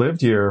someone who's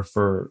lived here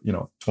for,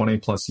 20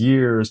 plus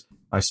years,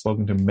 I've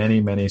spoken to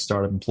many, many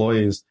startup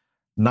employees.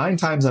 9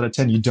 times out of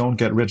 10, you don't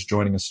get rich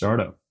joining a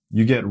startup.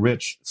 You get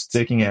rich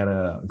sticking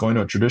at going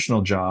to a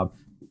traditional job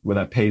where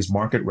that pays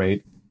market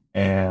rate.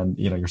 And,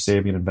 you're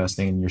saving and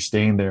investing and you're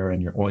staying there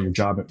and you're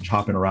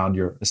hopping around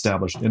your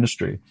established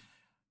industry.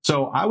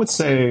 So I would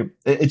say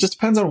it just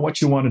depends on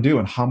what you want to do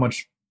and how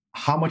much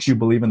you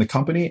believe in the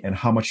company and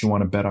how much you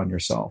want to bet on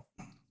yourself.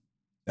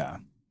 Yeah.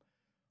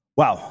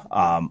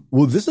 Wow.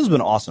 Well, this has been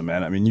awesome,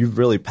 man. I mean, you've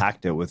really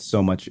packed it with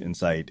so much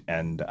insight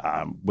and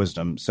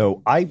wisdom.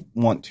 So I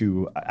want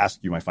to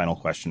ask you my final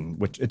question,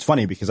 which it's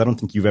funny because I don't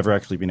think you've ever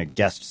actually been a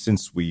guest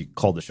since we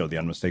called the show The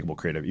Unmistakable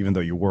Creative, even though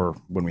you were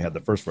when we had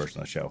the first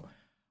version of the show.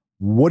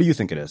 What do you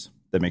think it is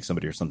that makes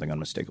somebody or something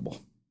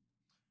unmistakable?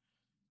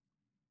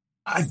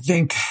 I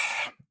think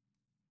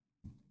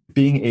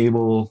being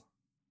able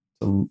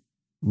to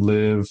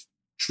live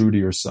true to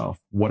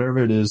yourself, whatever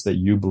it is that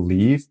you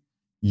believe,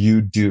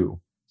 you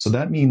do. So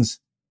that means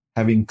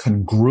having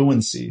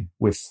congruency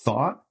with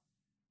thought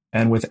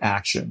and with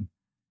action.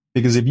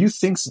 Because if you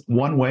think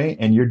one way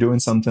and you're doing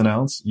something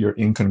else, you're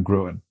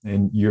incongruent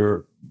and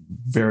you're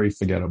very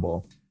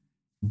forgettable.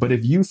 But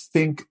if you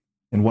think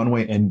in one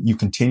way and you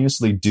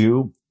continuously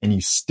do and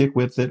you stick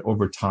with it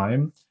over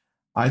time,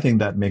 I think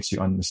that makes you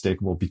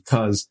unmistakable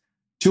because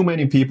too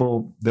many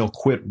people, they'll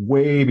quit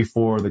way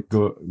before the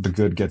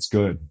good gets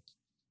good.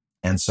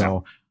 And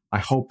so I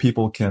hope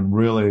people can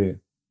really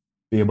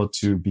be able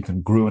to be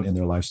congruent in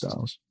their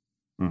lifestyles.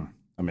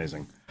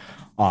 Amazing.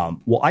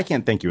 Well, I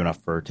can't thank you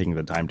enough for taking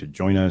the time to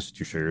join us,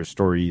 to share your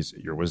stories,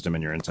 your wisdom,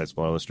 and your insights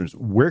with our listeners.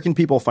 Where can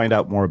people find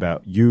out more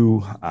about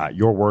you,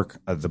 your work,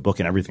 the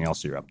book, and everything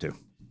else you're up to?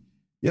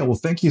 Yeah, well,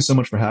 thank you so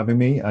much for having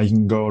me. You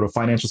can go to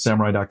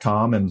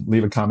financialsamurai.com and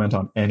leave a comment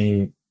on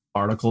any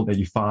article that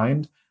you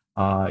find.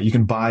 You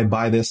can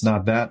buy this,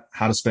 not that,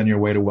 How to Spend Your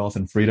Way to Wealth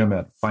and Freedom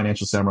at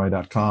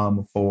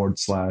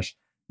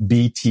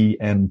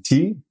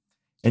financialsamurai.com/BTNT.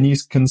 And you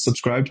can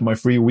subscribe to my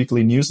free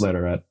weekly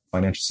newsletter at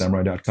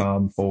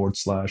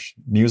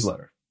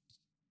financialsamurai.com/newsletter.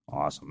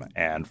 Awesome.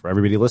 And for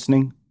everybody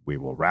listening, we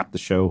will wrap the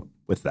show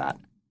with that.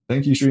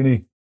 Thank you,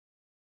 Srini.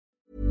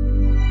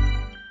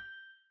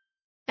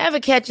 Ever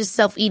catch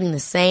yourself eating the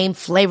same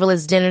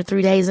flavorless dinner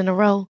 3 days in a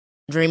row?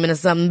 Dreaming of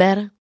something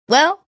better?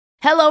 Well,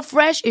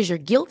 HelloFresh is your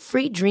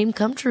guilt-free dream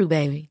come true,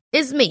 baby.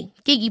 It's me,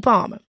 Keke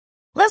Palmer.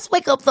 Let's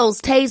wake up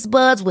those taste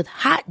buds with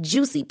hot,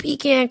 juicy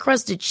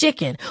pecan-crusted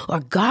chicken or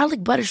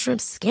garlic butter shrimp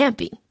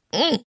scampi.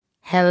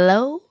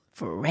 Hello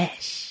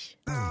Fresh.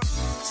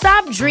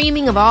 Stop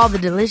dreaming of all the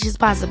delicious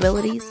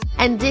possibilities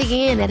and dig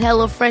in at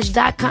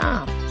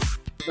HelloFresh.com.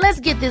 Let's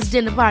get this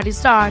dinner party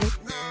started.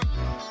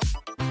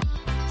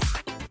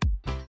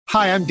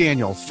 Hi, I'm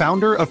Daniel,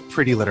 founder of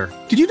Pretty Litter.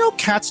 Did you know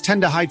cats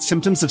tend to hide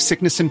symptoms of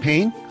sickness and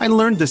pain? I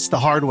learned this the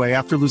hard way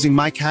after losing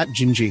my cat,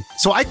 Gingy.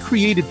 So I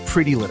created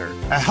Pretty Litter,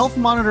 a health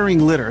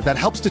monitoring litter that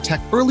helps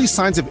detect early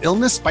signs of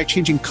illness by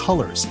changing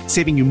colors,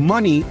 saving you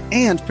money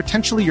and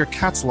potentially your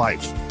cat's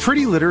life.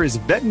 Pretty Litter is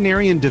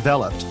veterinarian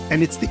developed,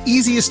 and it's the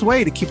easiest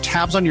way to keep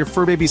tabs on your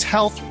fur baby's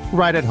health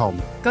right at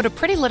home. Go to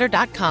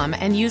prettylitter.com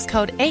and use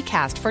code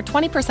ACAST for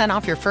 20%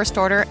 off your first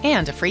order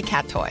and a free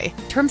cat toy.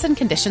 Terms and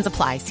conditions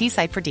apply. See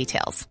site for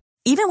details.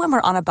 Even when we're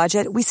on a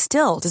budget, we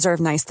still deserve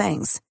nice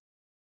things.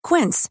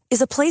 Quince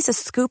is a place to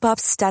scoop up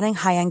stunning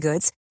high-end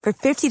goods for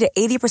 50 to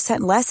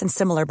 80% less than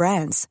similar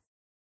brands.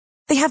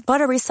 They have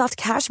buttery soft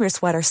cashmere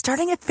sweaters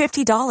starting at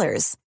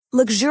 $50,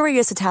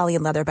 luxurious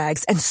Italian leather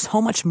bags, and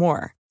so much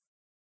more.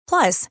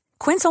 Plus,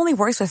 Quince only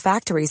works with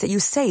factories that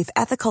use safe,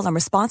 ethical, and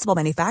responsible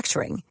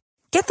manufacturing.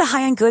 Get the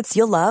high-end goods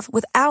you'll love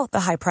without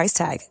the high price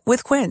tag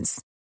with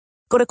Quince.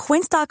 Go to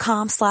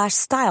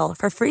quince.com/style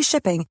for free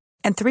shipping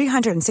and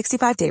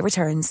 365-day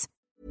returns.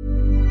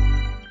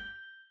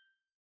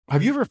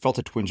 Have you ever felt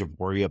a twinge of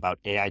worry about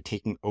AI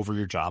taking over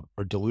your job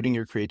or diluting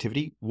your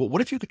creativity? Well,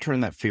 what if you could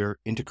turn that fear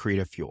into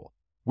creative fuel?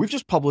 We've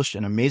just published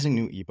an amazing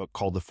new ebook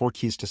called The 4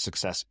 Keys to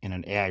Success in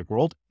an AI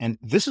World, and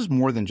this is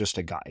more than just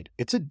a guide.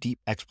 It's a deep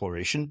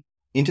exploration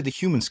into the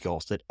human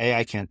skills that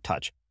AI can't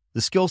touch,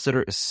 the skills that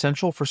are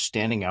essential for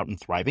standing out and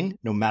thriving,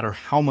 no matter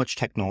how much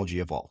technology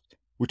evolves.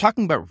 We're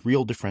talking about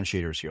real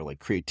differentiators here, like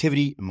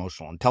creativity,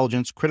 emotional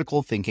intelligence,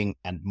 critical thinking,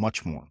 and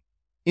much more.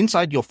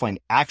 Inside, you'll find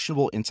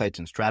actionable insights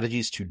and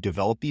strategies to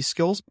develop these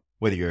skills,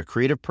 whether you're a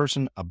creative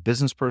person, a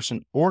business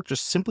person, or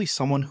just simply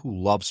someone who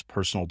loves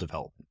personal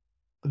development.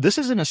 This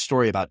isn't a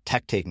story about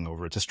tech taking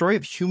over. It's a story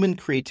of human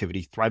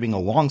creativity thriving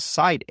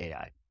alongside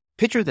AI.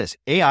 Picture this,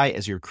 AI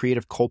as your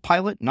creative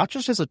co-pilot, not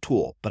just as a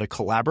tool, but a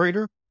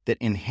collaborator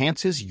that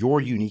enhances your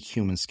unique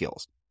human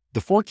skills.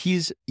 The 4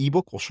 Keys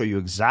ebook will show you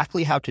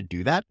exactly how to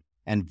do that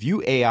and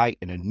view AI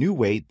in a new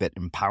way that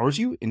empowers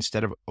you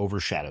instead of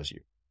overshadows you.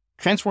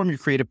 Transform your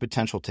creative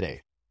potential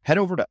today. Head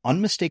over to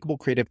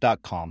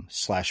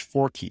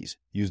unmistakablecreative.com/4keys.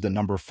 Use the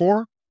number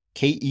 4,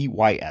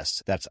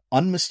 KEYS. That's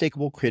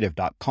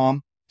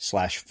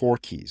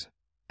unmistakablecreative.com/4keys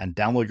and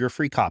download your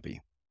free copy.